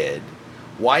were a kid,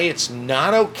 why it's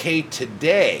not okay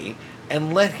today,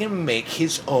 and let him make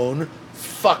his own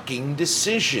fucking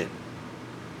decision.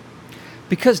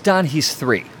 Because, Don, he's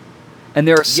 3. And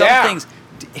there are some things...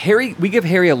 we give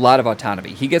Harry a lot of autonomy.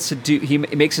 He gets to do... He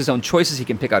makes his own choices. He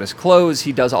can pick out his clothes.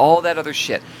 He does all that other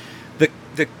shit.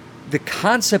 The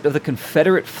concept of the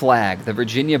Confederate flag, the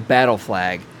Virginia battle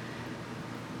flag,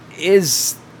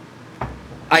 is...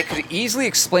 I could easily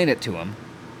explain it to him,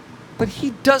 but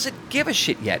he doesn't give a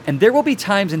shit yet. And there will be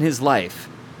times in his life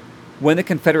when the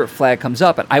Confederate flag comes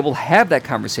up, and I will have that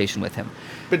conversation with him.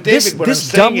 But David,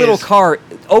 this dumb little car,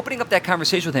 opening up that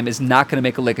conversation with him is not going to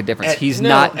make a lick of difference. He's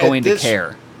not going to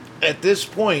care. At this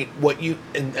point,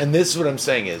 and this is what I'm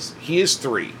saying is, he is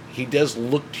 3. He does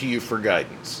look to you for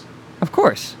guidance. Of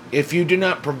course. If you do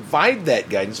not provide that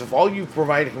guidance, if all you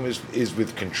provide him is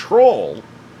with control,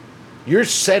 you're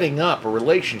setting up a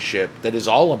relationship that is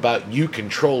all about you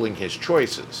controlling his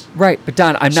choices. Right, but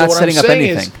Don, I'm not setting up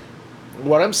anything.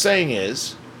 What I'm saying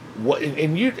is,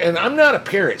 and I'm not a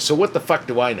parent, so what the fuck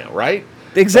do I know, right?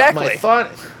 Exactly.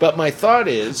 But my thought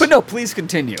is... But no, please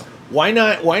continue. Why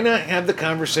not have the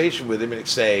conversation with him and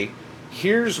say,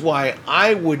 here's why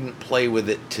I wouldn't play with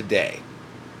it today.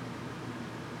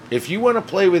 If you want to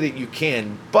play with it, you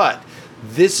can, but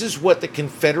this is what the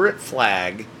Confederate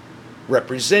flag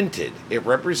represented. It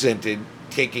represented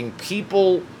taking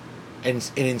people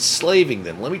and enslaving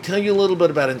them. Let me tell you a little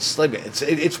bit about enslavement.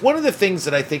 It's one of the things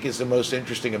that I think is the most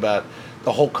interesting about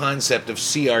the whole concept of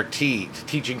CRT,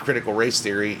 teaching critical race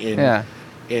theory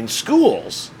in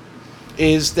schools,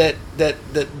 is that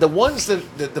the ones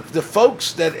the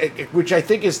folks that, which I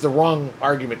think is the wrong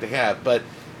argument to have, but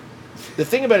the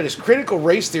thing about it is critical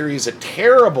race theory is a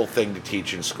terrible thing to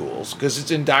teach in schools because it's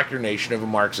indoctrination of a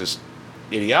Marxist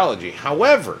ideology.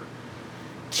 However,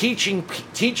 teaching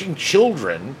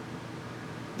children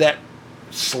that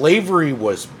slavery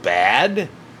was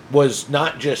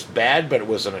not just bad, but it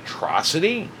was an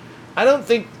atrocity, I don't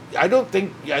think I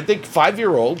think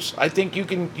 5-year-olds, I think you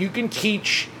can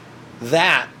teach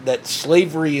that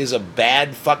slavery is a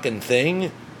bad fucking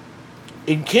thing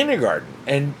in kindergarten.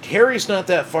 And Harry's not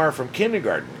that far from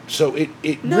kindergarten. So it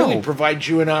really provides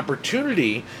you an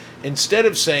opportunity. Instead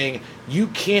of saying, you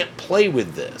can't play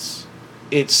with this,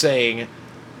 it's saying,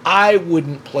 I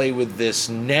wouldn't play with this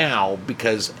now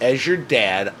because as your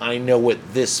dad, I know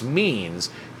what this means,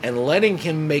 and letting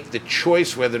him make the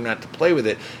choice whether or not to play with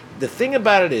it. The thing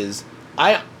about it is,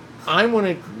 I'm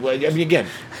going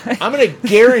to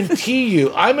guarantee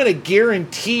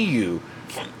you,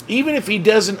 even if he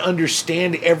doesn't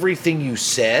understand everything you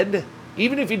said,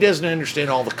 even if he doesn't understand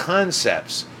all the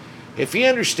concepts, if he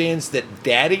understands that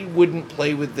Daddy wouldn't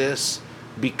play with this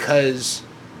because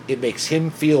it makes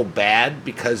him feel bad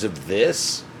because of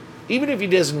this, even if he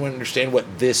doesn't understand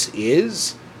what this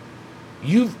is,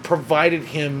 you've provided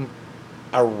him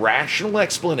a rational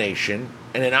explanation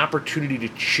and an opportunity to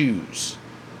choose.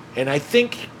 And I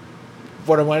think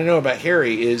what I want to know about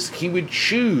Harry is he would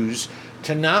choose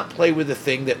to not play with a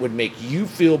thing that would make you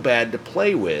feel bad to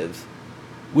play with,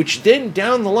 which then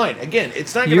down the line, again,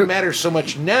 it's not going to matter so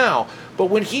much now, but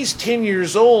when he's 10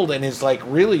 years old and is like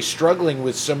really struggling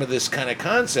with some of this kind of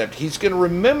concept, he's going to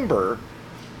remember,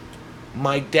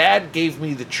 my dad gave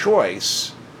me the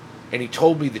choice and he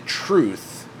told me the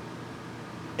truth.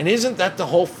 And isn't that the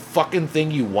whole fucking thing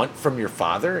you want from your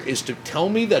father? Is to tell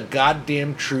me the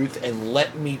goddamn truth and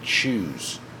let me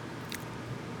choose.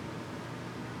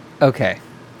 Okay.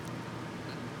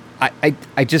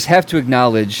 I just have to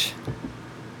acknowledge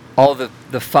all the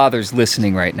fathers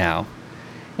listening right now.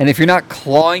 And if you're not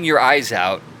clawing your eyes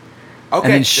out,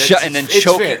 okay, and then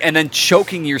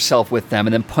choking yourself with them,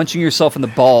 and then punching yourself in the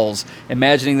balls,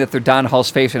 imagining that they're Don Hall's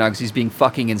face right now because he's being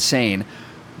fucking insane,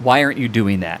 why aren't you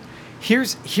doing that?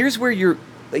 Here's where you're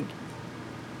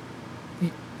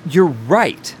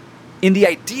right in the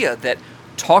idea that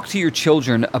talk to your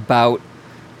children about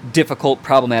difficult,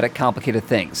 problematic, complicated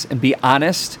things and be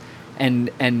honest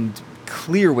and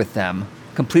clear with them,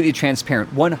 completely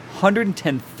transparent.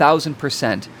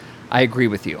 110,000% I agree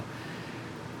with you.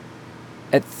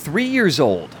 At 3 years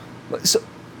old, so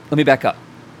let me back up.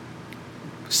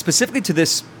 Specifically to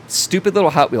this stupid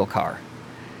little Hot Wheel car,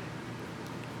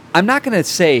 I'm not going to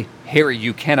say, Harry,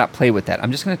 you cannot play with that.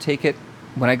 I'm just going to take it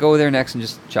when I go there next and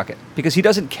just chuck it. Because he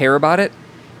doesn't care about it.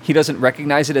 He doesn't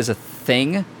recognize it as a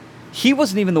thing. He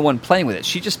wasn't even the one playing with it.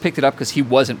 She just picked it up because he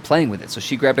wasn't playing with it. So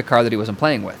she grabbed a car that he wasn't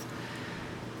playing with.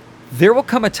 There will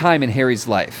come a time in Harry's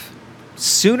life,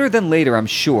 sooner than later, I'm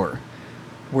sure,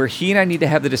 where he and I need to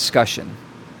have the discussion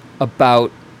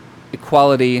about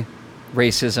equality,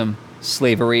 racism,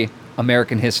 slavery,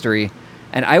 American history,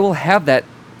 and I will have that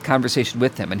conversation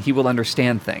with him, and he will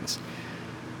understand things.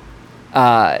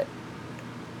 Or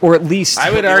at least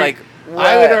I would argue,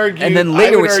 and then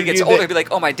later when he gets older, he'll be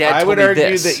like, "Oh, my dad told me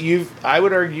this." I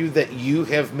would argue that you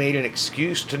have made an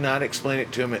excuse to not explain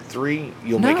it to him at 3.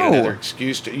 You'll No. make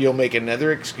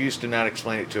another excuse to not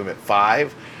explain it to him at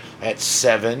 5, at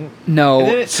 7. No, and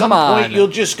then at some come point on. you'll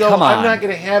just go, Come I'm on. not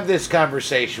going to have this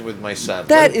conversation with my son.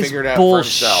 That Let him is figure it out for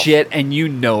himself. bullshit, and you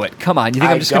know it. Come on, you think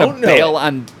I I'm just going don't to know bail it.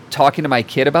 on talking to my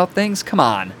kid about things? Come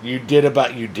on. You did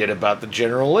about the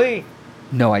General Lee.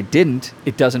 No, I didn't.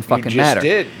 It doesn't fucking You just matter.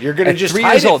 did. You're going to At just 3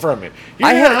 hide years it old, from him. You're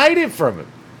I going to had- hide it from him.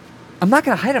 I'm not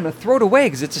going to hide it. I'm going to throw it away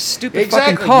because it's a stupid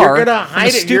Exactly. fucking car. You're going to from hide a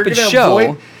it. You're stupid going to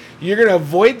show. You're going to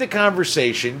avoid the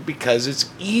conversation because it's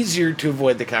easier to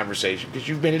avoid the conversation because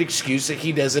you've made an excuse that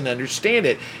he doesn't understand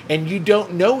it. And you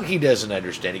don't know he doesn't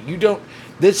understand it. You don't.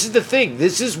 This is the thing.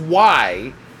 This is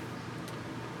why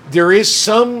there is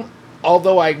some,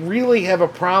 although I really have a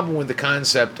problem with the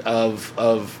concept of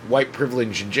white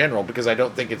privilege in general because I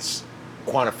don't think it's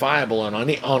quantifiable on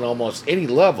almost any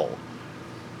level.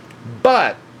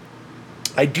 But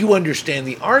I do understand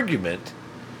the argument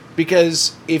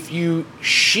because if you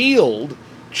shield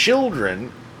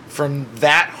children from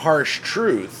that harsh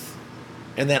truth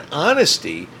and that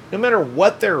honesty, no matter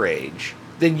what their age,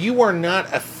 then you are not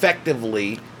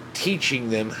effectively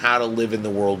teaching them how to live in the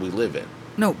world we live in.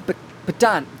 No, but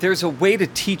Don, there's a way to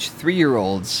teach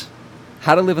 3-year-olds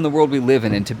how to live in the world we live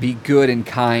in and to be good and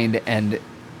kind and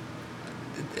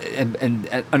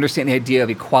understand the idea of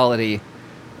equality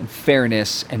and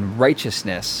fairness and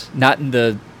righteousness, not in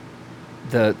the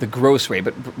gross way,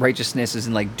 but righteousness is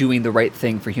in like doing the right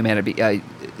thing for humanity, a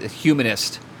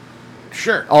humanist,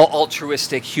 Sure,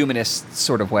 altruistic humanist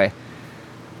sort of way.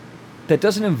 That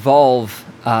doesn't involve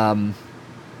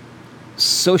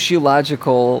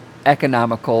sociological,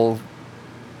 economical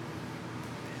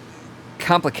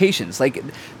complications. Like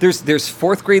there's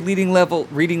 4th grade reading level,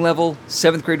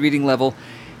 7th grade reading level,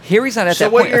 Harry's not at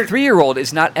that point. A 3-year-old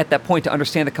is not at that point to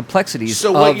understand the complexities.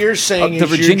 So what you're saying of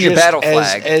the is Virginia you're just battle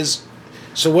flag.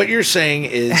 So what you're saying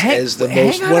is,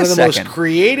 one of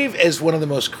the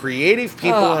most creative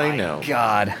people I know.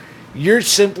 God, you're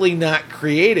simply not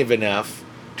creative enough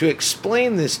to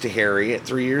explain this to Harry at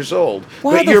 3 years old.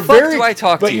 Why the fuck do I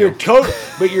talk to you?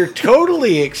 But you're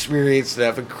totally experienced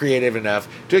enough and creative enough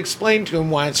to explain to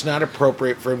him why it's not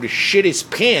appropriate for him to shit his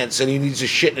pants and he needs to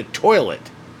shit in a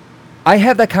toilet. I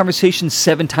have that conversation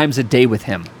 7 times a day with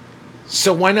him.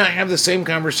 So why not have the same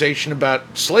conversation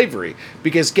about slavery?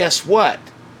 Because guess what?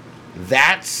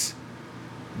 That's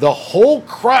the whole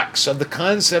crux of the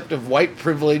concept of white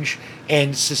privilege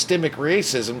and systemic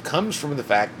racism comes from the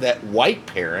fact that white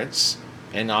parents,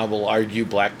 and I will argue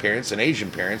black parents and Asian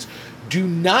parents, do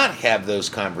not have those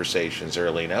conversations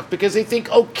early enough because they think,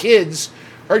 kids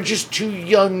are just too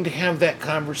young to have that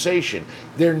conversation.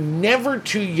 They're never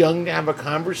too young to have a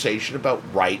conversation about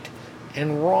right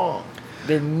and wrong.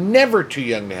 They're never too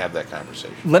young to have that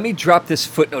conversation. Let me drop this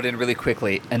footnote in really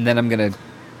quickly, and then I'm going to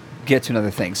get to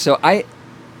another thing. So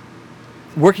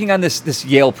working on this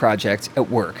Yale project at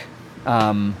work,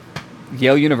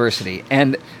 Yale University,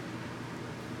 and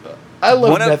I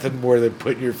love nothing more than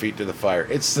putting your feet to the fire.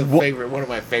 It's one of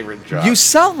my favorite jobs. You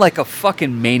sound like a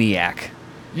fucking maniac.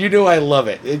 You know I love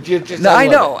it. I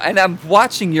know, and I'm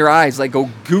watching your eyes like go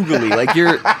googly, like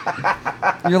you're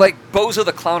like Bozo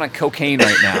the Clown on cocaine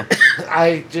right now.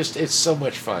 It's so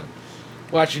much fun.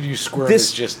 Watching you squirm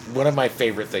is just one of my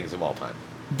favorite things of all time.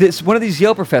 One of these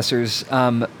Yale professors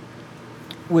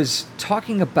was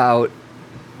talking about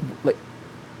like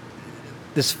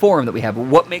this forum that we have,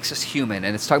 what makes us human,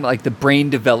 and it's talking about like the brain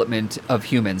development of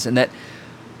humans, and that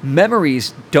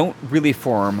memories don't really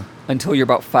form until you're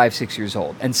about 5-6 years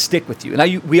old and stick with you. Now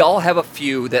we all have a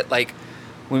few that like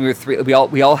when we were 3,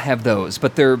 we all have those,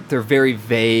 but they're very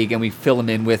vague, and we fill them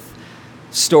in with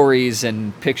stories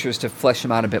and pictures to flesh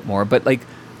them out a bit more. But like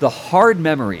the hard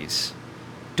memories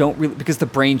don't really, because the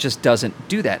brain just doesn't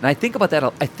do that. And I think about that.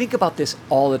 I think about this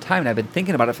all the time, and I've been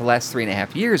thinking about it for the last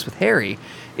 3.5 years with Harry.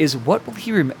 Is what will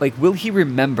he will he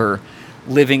remember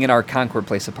living in our Concord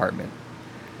Place apartment,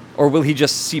 or will he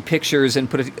just see pictures and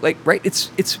put it like right? It's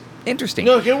interesting.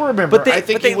 No, he'll remember. I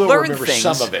think he will remember things.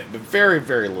 Some of it, but very,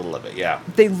 very little of it. Yeah.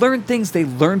 They learn things. They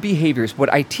learn behaviors.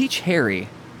 What I teach Harry,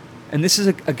 and this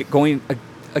is going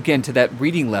again to that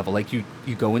reading level. Like you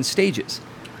go in stages.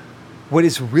 What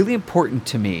is really important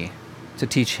to me to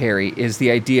teach Harry is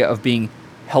the idea of being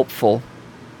helpful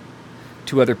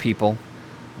to other people,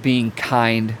 being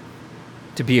kind,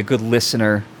 to be a good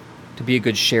listener, to be a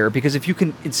good sharer. Because if you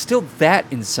can instill that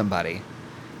in somebody,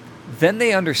 then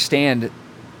they understand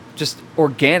just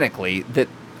organically that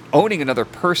owning another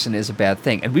person is a bad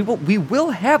thing. And we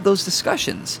will have those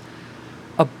discussions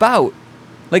about,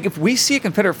 like, if we see a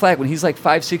Confederate flag when he's like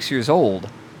 5-6 years old,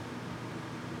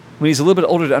 when he's a little bit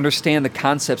older to understand the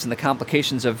concepts and the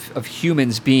complications of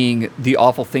humans being the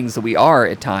awful things that we are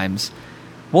at times,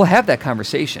 we'll have that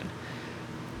conversation.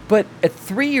 But at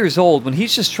 3 years old, when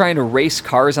he's just trying to race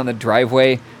cars on the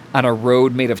driveway on a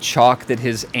road made of chalk that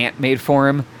his aunt made for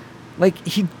him, like,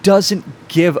 he doesn't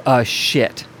give a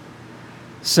shit.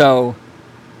 So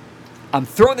I'm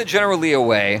throwing the General Lee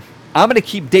away. I'm going to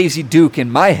keep Daisy Duke in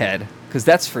my head, because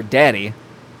that's for Daddy,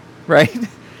 right?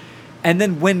 And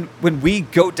then when we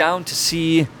go down to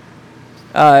see,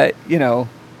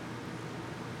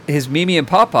 his Mimi and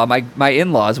Papa, my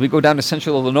in-laws, we go down to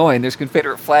Central Illinois and there's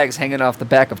Confederate flags hanging off the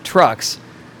back of trucks,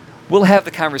 we'll have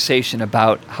the conversation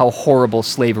about how horrible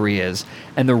slavery is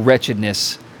and the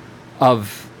wretchedness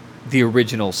of the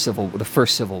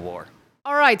first Civil War.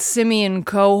 All right, Simeon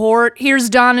cohort, here's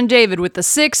Don and David with the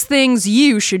 6 things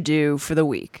you should do for the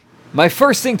week. My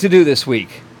first thing to do this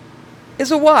week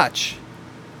is a watch.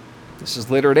 This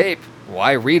is Literate Ape.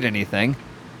 Why read anything?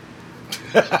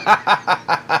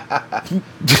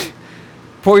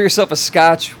 Pour yourself a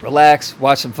scotch, relax,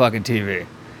 watch some fucking TV.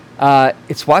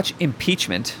 Watch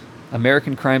Impeachment,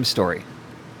 American Crime Story.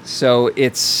 So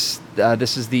this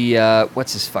is the,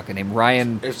 what's his fucking name?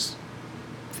 Ryan,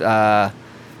 the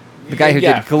guy who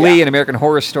did Glee and American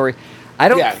Horror Story.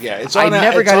 It's on, I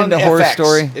never got into FX. Horror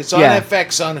Story. It's on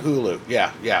FX on Hulu.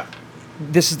 Yeah.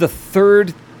 This is the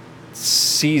 3rd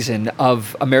season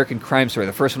of American Crime Story.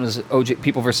 The first one was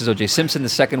People versus O.J. Simpson. The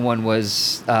second one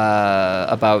was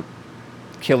about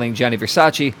killing Gianni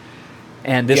Versace,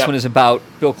 and this one is about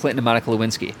Bill Clinton and Monica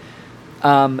Lewinsky.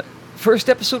 First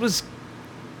episode was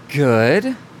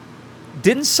good.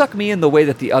 Didn't suck me in the way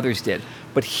that the others did.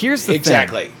 But here's the thing.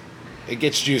 Exactly. It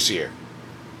gets juicier.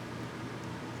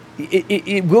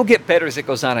 It will get better as it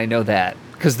goes on. I know that,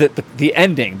 because the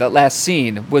ending, that last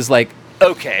scene, was like,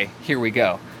 okay, here we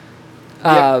go.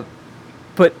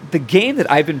 But the game that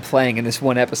I've been playing in this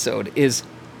one episode is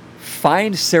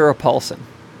Find Sarah Paulson.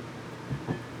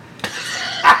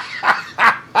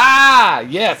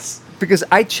 Yes. Because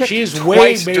I checked She's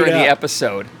twice way during made the up.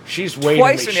 episode. She's way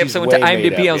Twice during the episode, went to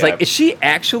IMDb. I was like, yeah. is she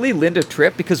actually Linda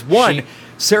Tripp? Because one,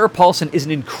 Sarah Paulson is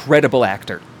an incredible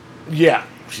actor. Yeah.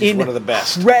 She's one of the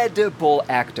best. Incredible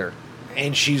actor.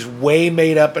 And she's way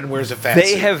made up and wears a fat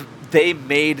suit. They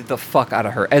made the fuck out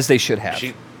of her, as they should have.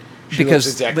 She looks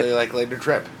exactly like Linda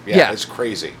Tripp. Yeah, it's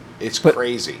crazy. It's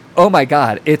crazy. Oh my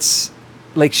God, it's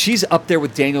like she's up there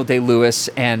with Daniel Day-Lewis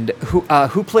and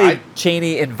who played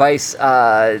Cheney in Vice,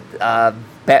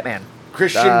 Batman.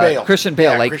 Christian Bale. Christian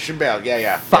Bale. Yeah, Christian Bale.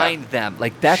 Yeah. Find them.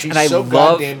 Like that's She's and I so love.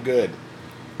 Goddamn good.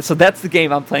 So that's the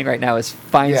game I'm playing right now is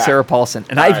Find Sarah Paulson,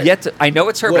 and I've yet to. I know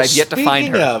it's her, but I've yet to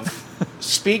find her.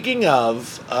 Speaking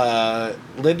of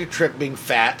Linda Tripp being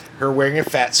fat, her wearing a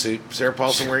fat suit, Sarah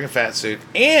Paulson wearing a fat suit,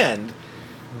 and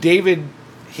David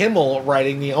Himmel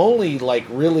writing the only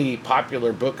really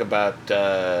popular book about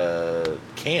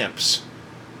camps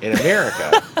in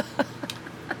America.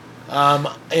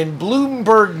 In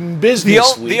Bloomberg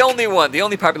Business Week, the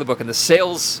only popular book, and the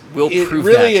sales will prove that. It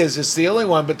really is. It's the only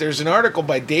one, but there's an article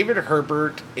by David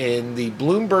Herbert in the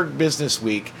Bloomberg Business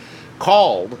Week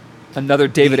called Another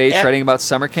David H. writing about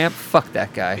summer camp? Fuck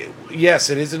that guy. Yes,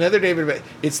 it is another David.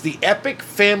 It's the epic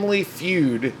family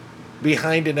feud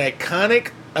behind an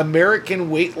iconic American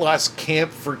weight loss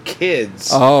camp for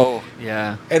kids. Oh,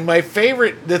 yeah. And my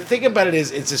favorite, the thing about it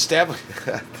is it's established,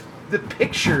 the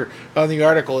picture on the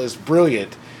article is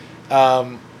brilliant.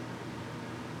 It's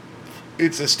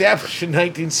established in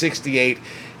 1968,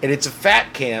 and it's a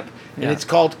fat camp, and it's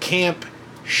called Camp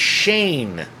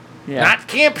Shane. Yeah. Not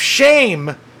Camp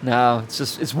Shame. No,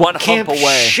 it's one Camp hump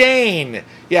away. Shane.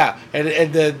 Yeah,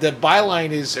 and the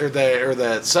byline is or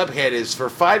the subhead is for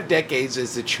 5 decades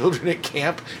as the children at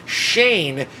Camp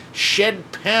Shane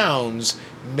shed pounds,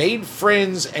 made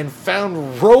friends, and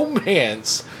found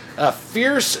romance. A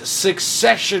fierce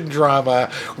succession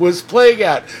drama was playing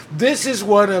out. This is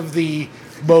one of the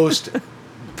most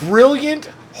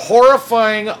brilliant,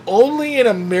 horrifying, only in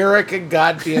America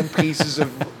goddamn pieces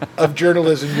of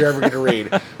journalism you're ever going to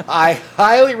read. I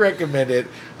highly recommend it.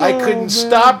 I couldn't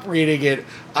stop reading it.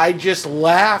 I just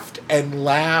laughed and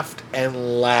laughed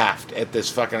and laughed at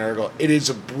this fucking article. It is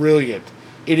a brilliant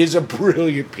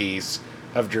piece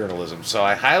of journalism. So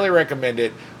I highly recommend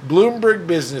it. Bloomberg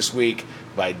Business Week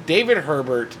by David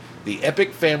Herbert, the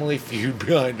epic family feud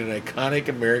behind an iconic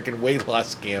American weight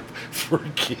loss camp for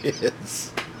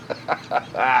kids.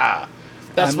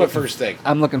 That's my first thing.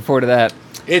 I'm looking forward to that.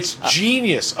 It's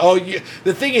genius.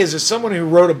 The thing is, as someone who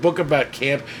wrote a book about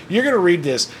camp, you're going to read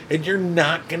this and you're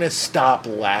not going to stop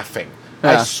laughing.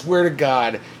 I swear to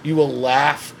God, you will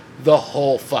laugh the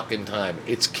whole fucking time.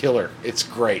 It's killer. It's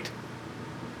great.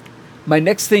 My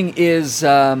next thing is,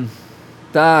 well,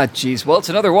 it's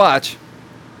another watch.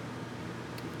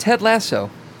 Ted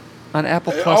Lasso on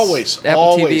Apple Plus. Always.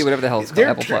 TV, whatever the hell it's called,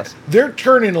 Apple Plus. They're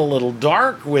turning a little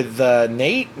dark with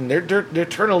Nate, and they're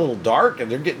turning a little dark,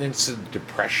 and they're getting into some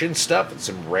depression stuff and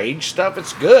some rage stuff.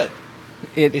 It's good.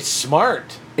 It's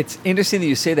smart. It's interesting that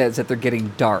you say that, is that they're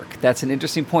getting dark. That's an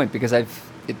interesting point, because it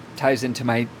ties into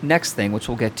my next thing, which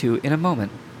we'll get to in a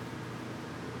moment.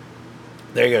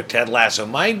 There you go, Ted Lasso.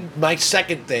 My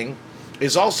second thing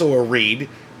is also a read,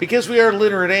 because we are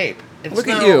Literate Ape. It's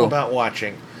not all about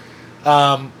watching.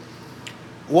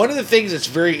 One of the things that's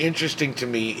very interesting to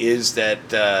me is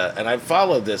that, and I've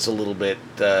followed this a little bit.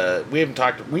 We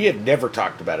have never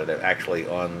talked about it actually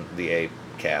on the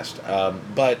ApeCast.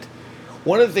 But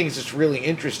one of the things that's really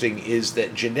interesting is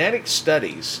that genetic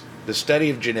studies, the study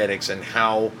of genetics and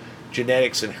how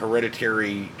genetics and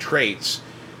hereditary traits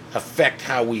affect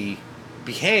how we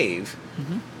behave.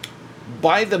 Mm-hmm.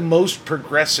 By the most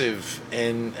progressive,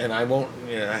 and I won't,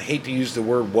 I hate to use the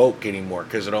word woke anymore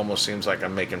because it almost seems like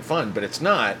I'm making fun, but it's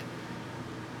not,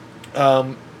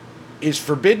 is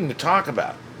forbidden to talk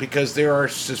about, because there are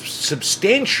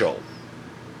substantial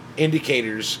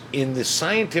indicators in the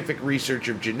scientific research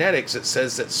of genetics that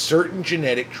says that certain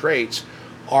genetic traits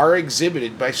are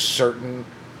exhibited by certain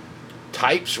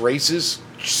types, races,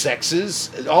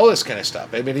 sexes, all this kind of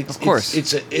stuff. I mean,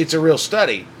 it's a real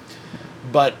study.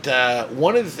 But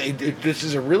one of the things, this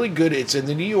is a really good, it's in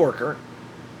the New Yorker,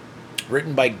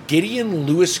 written by Gideon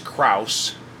Lewis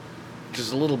Krauss, which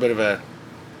is a little bit of a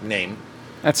name.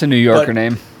 That's a New Yorker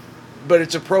name. But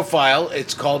it's a profile.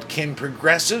 It's called "Can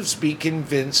Progressives Be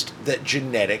Convinced That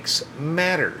Genetics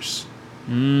Matters?"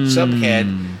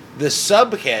 Subhead. The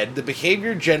subhead, the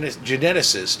behavior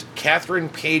geneticist, Catherine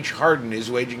Page Harden, is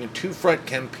waging a two-front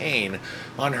campaign.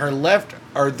 On her left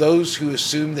are those who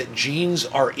assume that genes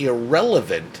are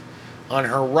irrelevant. On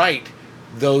her right,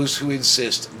 those who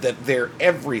insist that they're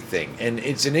everything. And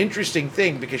it's an interesting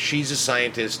thing because she's a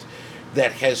scientist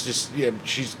that has just,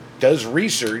 she does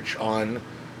research on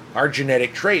our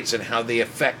genetic traits and how they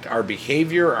affect our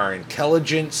behavior, our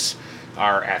intelligence,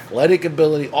 our athletic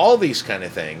ability, all these kind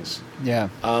of things. Yeah.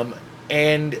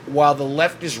 And while the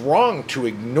left is wrong to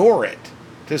ignore it,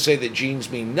 to say that genes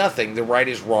mean nothing, the right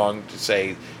is wrong to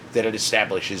say that it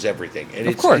establishes everything. And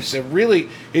of course.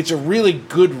 It's a really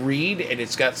good read, and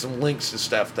it's got some links to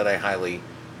stuff that I highly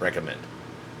recommend.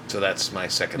 So that's my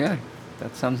second thing.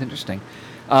 That sounds interesting.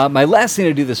 My last thing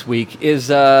to do this week is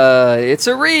it's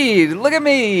a read. Look at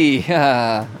me,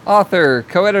 author,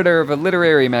 co-editor of a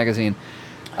literary magazine.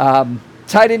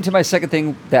 Tied into my second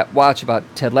thing, that watch about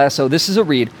Ted Lasso. This is a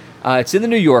read. It's in the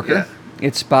New Yorker. Yeah.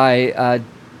 It's by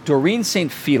Doreen St.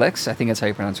 Felix. I think that's how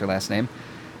you pronounce her last name.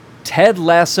 Ted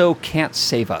Lasso Can't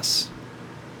Save Us.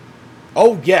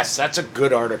 Oh, yes, that's a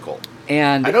good article.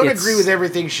 And I don't agree with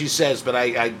everything she says, but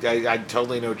I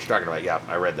totally know what you're talking about. Yeah,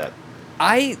 I read that.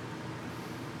 I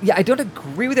don't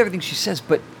agree with everything she says,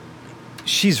 but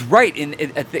she's right.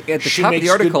 At the top of the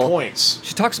article, good points.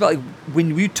 She talks about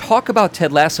when we talk about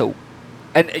Ted Lasso,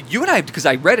 and you and I, because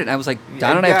I read it, and I was like,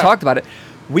 Don and I have talked about it.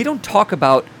 We don't talk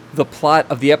about the plot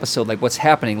of the episode, like what's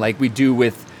happening, like we do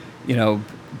with,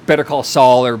 Better Call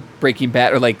Saul or Breaking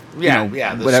Bad or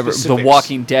whatever, specifics. The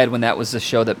Walking Dead, when that was the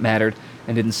show that mattered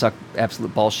and didn't suck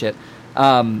absolute bullshit.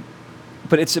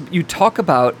 But you talk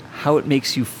about how it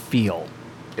makes you feel.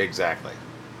 Exactly.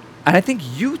 And I think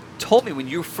you told me when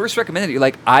you first recommended it, you're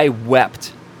like, I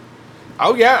wept.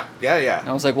 Oh, yeah. Yeah. And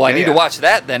I was like, well, I need to watch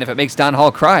that then. If it makes Don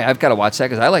Hall cry, I've got to watch that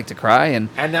because I like to cry. And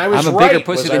I was I'm a right. bigger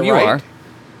pussy Was than I you right? are.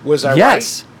 Was I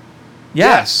yes. right?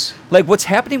 Yes. Like what's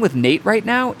happening with Nate right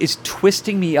now is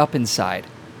twisting me up inside.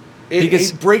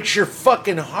 It breaks your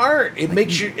fucking heart. It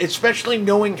makes you, especially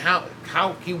knowing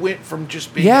how he went from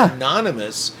just being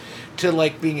anonymous to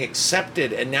like being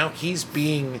accepted, and now he's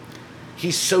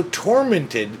so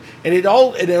tormented, and it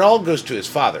all goes to his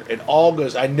father. It all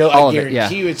goes. I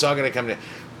guarantee you, it's all going to come to.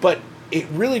 But it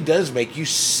really does make you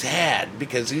sad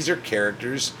because these are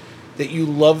characters that you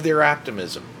love their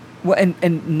optimism. Well,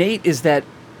 and Nate is that.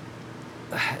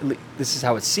 This is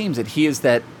how it seems, that he is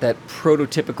that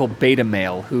prototypical beta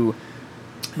male who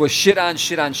was shit on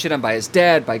by his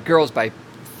dad, by girls, by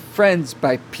friends,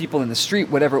 by people in the street,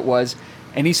 whatever it was,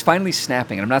 and he's finally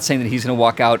snapping. And I'm not saying that he's going to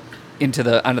walk out onto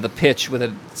the pitch with a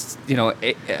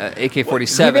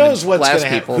AK-47 Who knows what's blast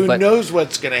going to people. happen? Who knows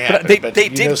what's going to happen? But they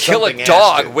did kill a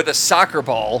dog with a soccer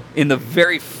ball in the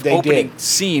very opening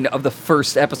scene of the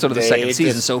first episode of the second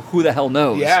season. So who the hell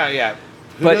knows? Yeah.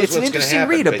 But it's an interesting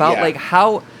read about like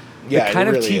how the kind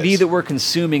of TV that we're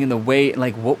consuming and the way,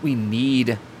 like what we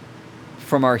need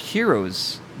from our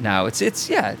heroes now. It's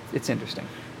interesting.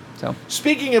 So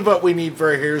speaking of what we need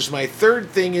for our heroes, my third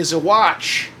thing is a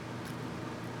watch.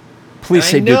 Please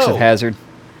say Dukes of Hazzard.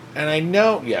 And I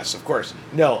know, yes, of course.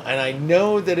 No, and I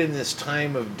know that in this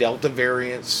time of Delta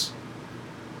variants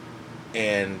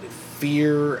and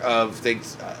fear of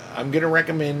things, I'm going to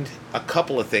recommend a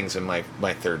couple of things in my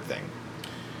third thing.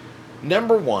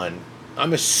 Number one,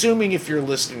 I'm assuming if you're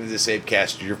listening to this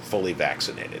ApeCast, you're fully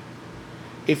vaccinated.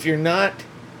 If you're not,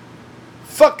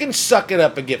 fucking suck it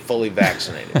up and get fully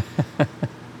vaccinated.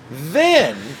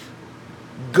 Then,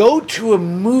 go to a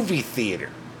movie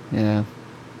theater. Yeah.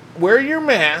 Wear your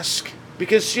mask,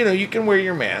 because, you can wear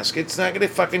your mask. It's not going to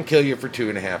fucking kill you for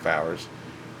 2.5 hours.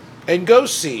 And go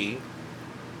see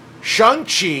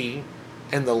Shang-Chi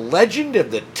and the Legend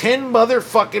of the 10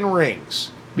 Motherfucking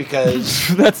Rings. Because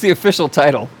that's the official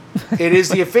title. It is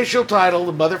the official title,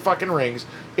 the Motherfucking Rings.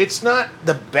 It's not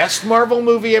the best Marvel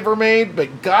movie ever made,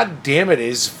 but god damn it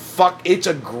it's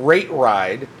a great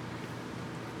ride.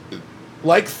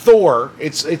 Like Thor,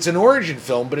 it's an origin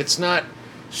film, but it's not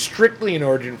strictly an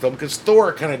origin film because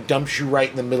Thor kind of dumps you right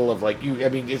in the middle of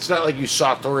it's not like you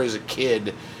saw Thor as a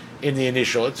kid in the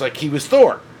initial. It's like he was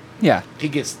Thor. Yeah. He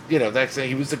gets,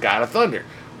 he was the god of thunder.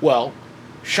 Well,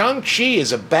 Shang-Chi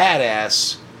is a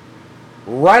badass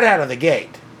right out of the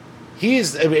gate.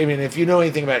 If you know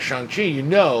anything about Shang-Chi, you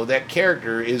know that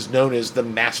character is known as the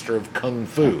Master of Kung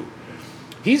Fu.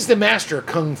 He's the Master of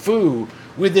Kung Fu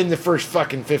within the first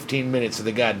fucking 15 minutes of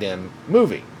the goddamn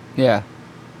movie. Yeah.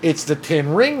 It's the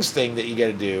 10 Rings thing that you got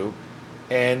to do.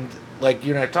 And like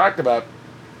you and I talked about,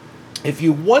 if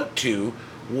you want to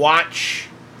watch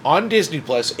on Disney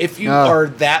Plus, if you are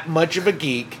that much of a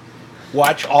geek,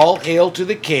 watch All Hail to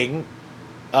the King,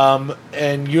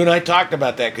 And you and I talked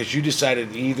about that because you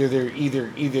decided either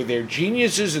they're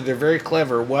geniuses or they're very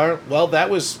clever. Well, that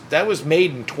was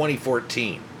made in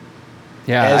 2014.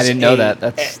 Yeah, I didn't know that.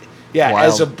 That's wild.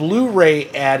 As a Blu-ray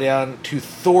add-on to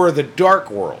Thor: The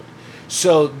Dark World.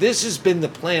 So this has been the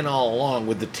plan all along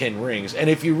with the 10 Rings. And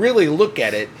if you really look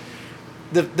at it,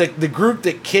 the group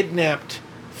that kidnapped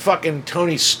fucking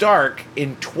Tony Stark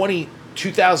in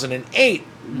 2008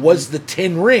 was the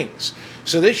 10 Rings.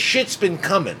 So this shit's been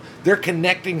coming. They're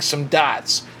connecting some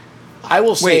dots. I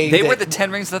will say they were the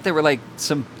 10 Rings? I thought they were like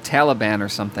some Taliban or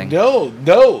something.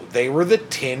 No, they were the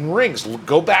 10 Rings.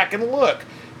 Go back and look.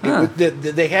 Huh.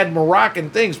 They had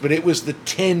Moroccan things, but it was the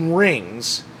 10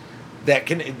 Rings that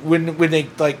can when they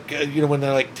when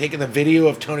they're like taking the video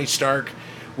of Tony Stark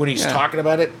when he's talking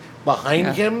about it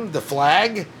behind him, the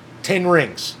flag, 10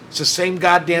 Rings. It's the same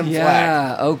goddamn flag.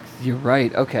 Yeah. Oh, you're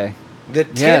right. Okay. The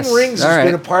 10 Rings has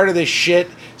been a part of this shit.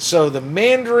 So the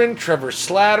Mandarin, Trevor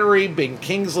Slattery, Ben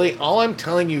Kingsley, all I'm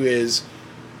telling you is,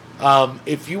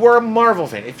 if you are a Marvel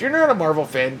fan, if you're not a Marvel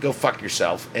fan, go fuck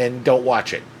yourself and don't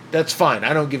watch it. That's fine.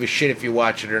 I don't give a shit if you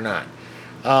watch it or not.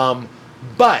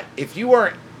 But if you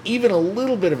are even a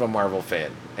little bit of a Marvel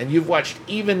fan and you've watched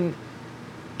even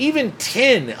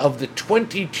 10 of the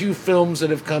 22 films that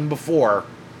have come before,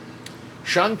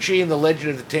 Shang-Chi and the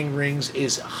Legend of the Ten Rings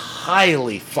is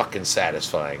highly fucking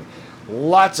satisfying.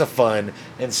 Lots of fun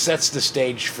and sets the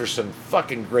stage for some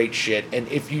fucking great shit. And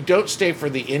if you don't stay for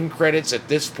the end credits at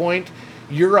this point,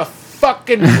 you're a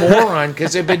fucking moron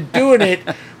because they've been doing it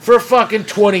for fucking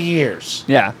 20 years.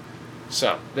 Yeah.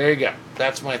 So, there you go.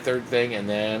 That's my third thing, and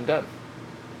then I'm done.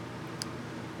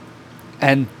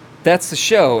 And that's the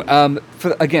show. For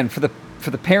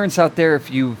the parents out there,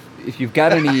 if you've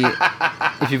got any,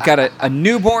 if you've got a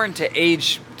newborn to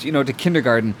age, to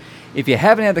kindergarten, if you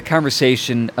haven't had the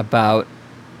conversation about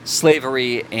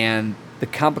slavery and the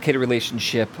complicated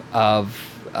relationship of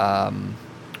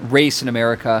race in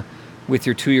America with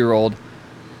your 2-year-old,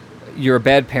 you're a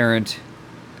bad parent.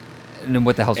 And then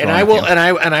what the hell's wrong with you?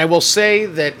 And I will say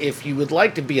that if you would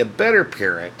like to be a better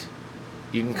parent,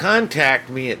 you can contact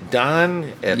me at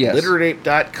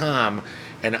don@literateape.com,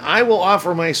 and I will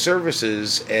offer my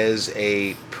services as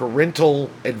a parental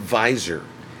advisor.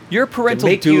 You're a parental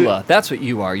doula. That's what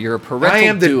you are. You're a parental doula. I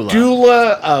am the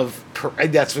doula of...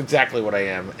 That's exactly what I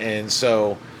am. And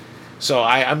so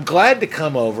I'm glad to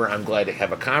come over. I'm glad to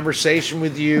have a conversation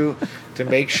with you to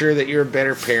make sure that you're a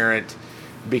better parent,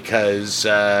 because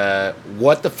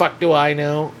what the fuck do I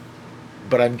know?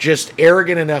 But I'm just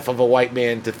arrogant enough of a white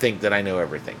man to think that I know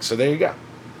everything. So there you go.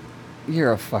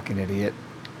 You're a fucking idiot.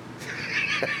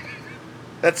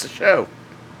 That's the show.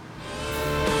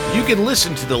 You can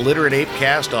listen to the Literate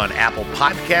ApeCast on Apple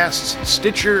Podcasts,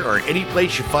 Stitcher, or any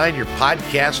place you find your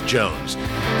podcast Jones.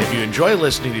 If you enjoy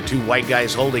listening to two white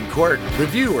guys holding court,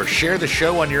 review or share the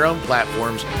show on your own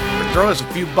platforms, or throw us a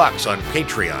few bucks on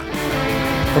Patreon.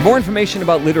 For more information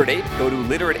about Literate Ape, go to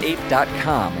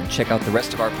literateape.com and check out the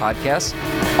rest of our podcasts,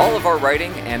 all of our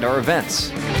writing, and our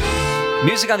events.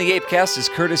 Music on the ApeCast is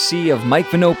courtesy of Mike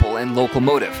Vinopal and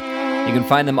Locomotive. You can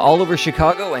find them all over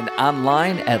Chicago and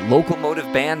online at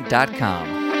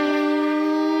locomotiveband.com.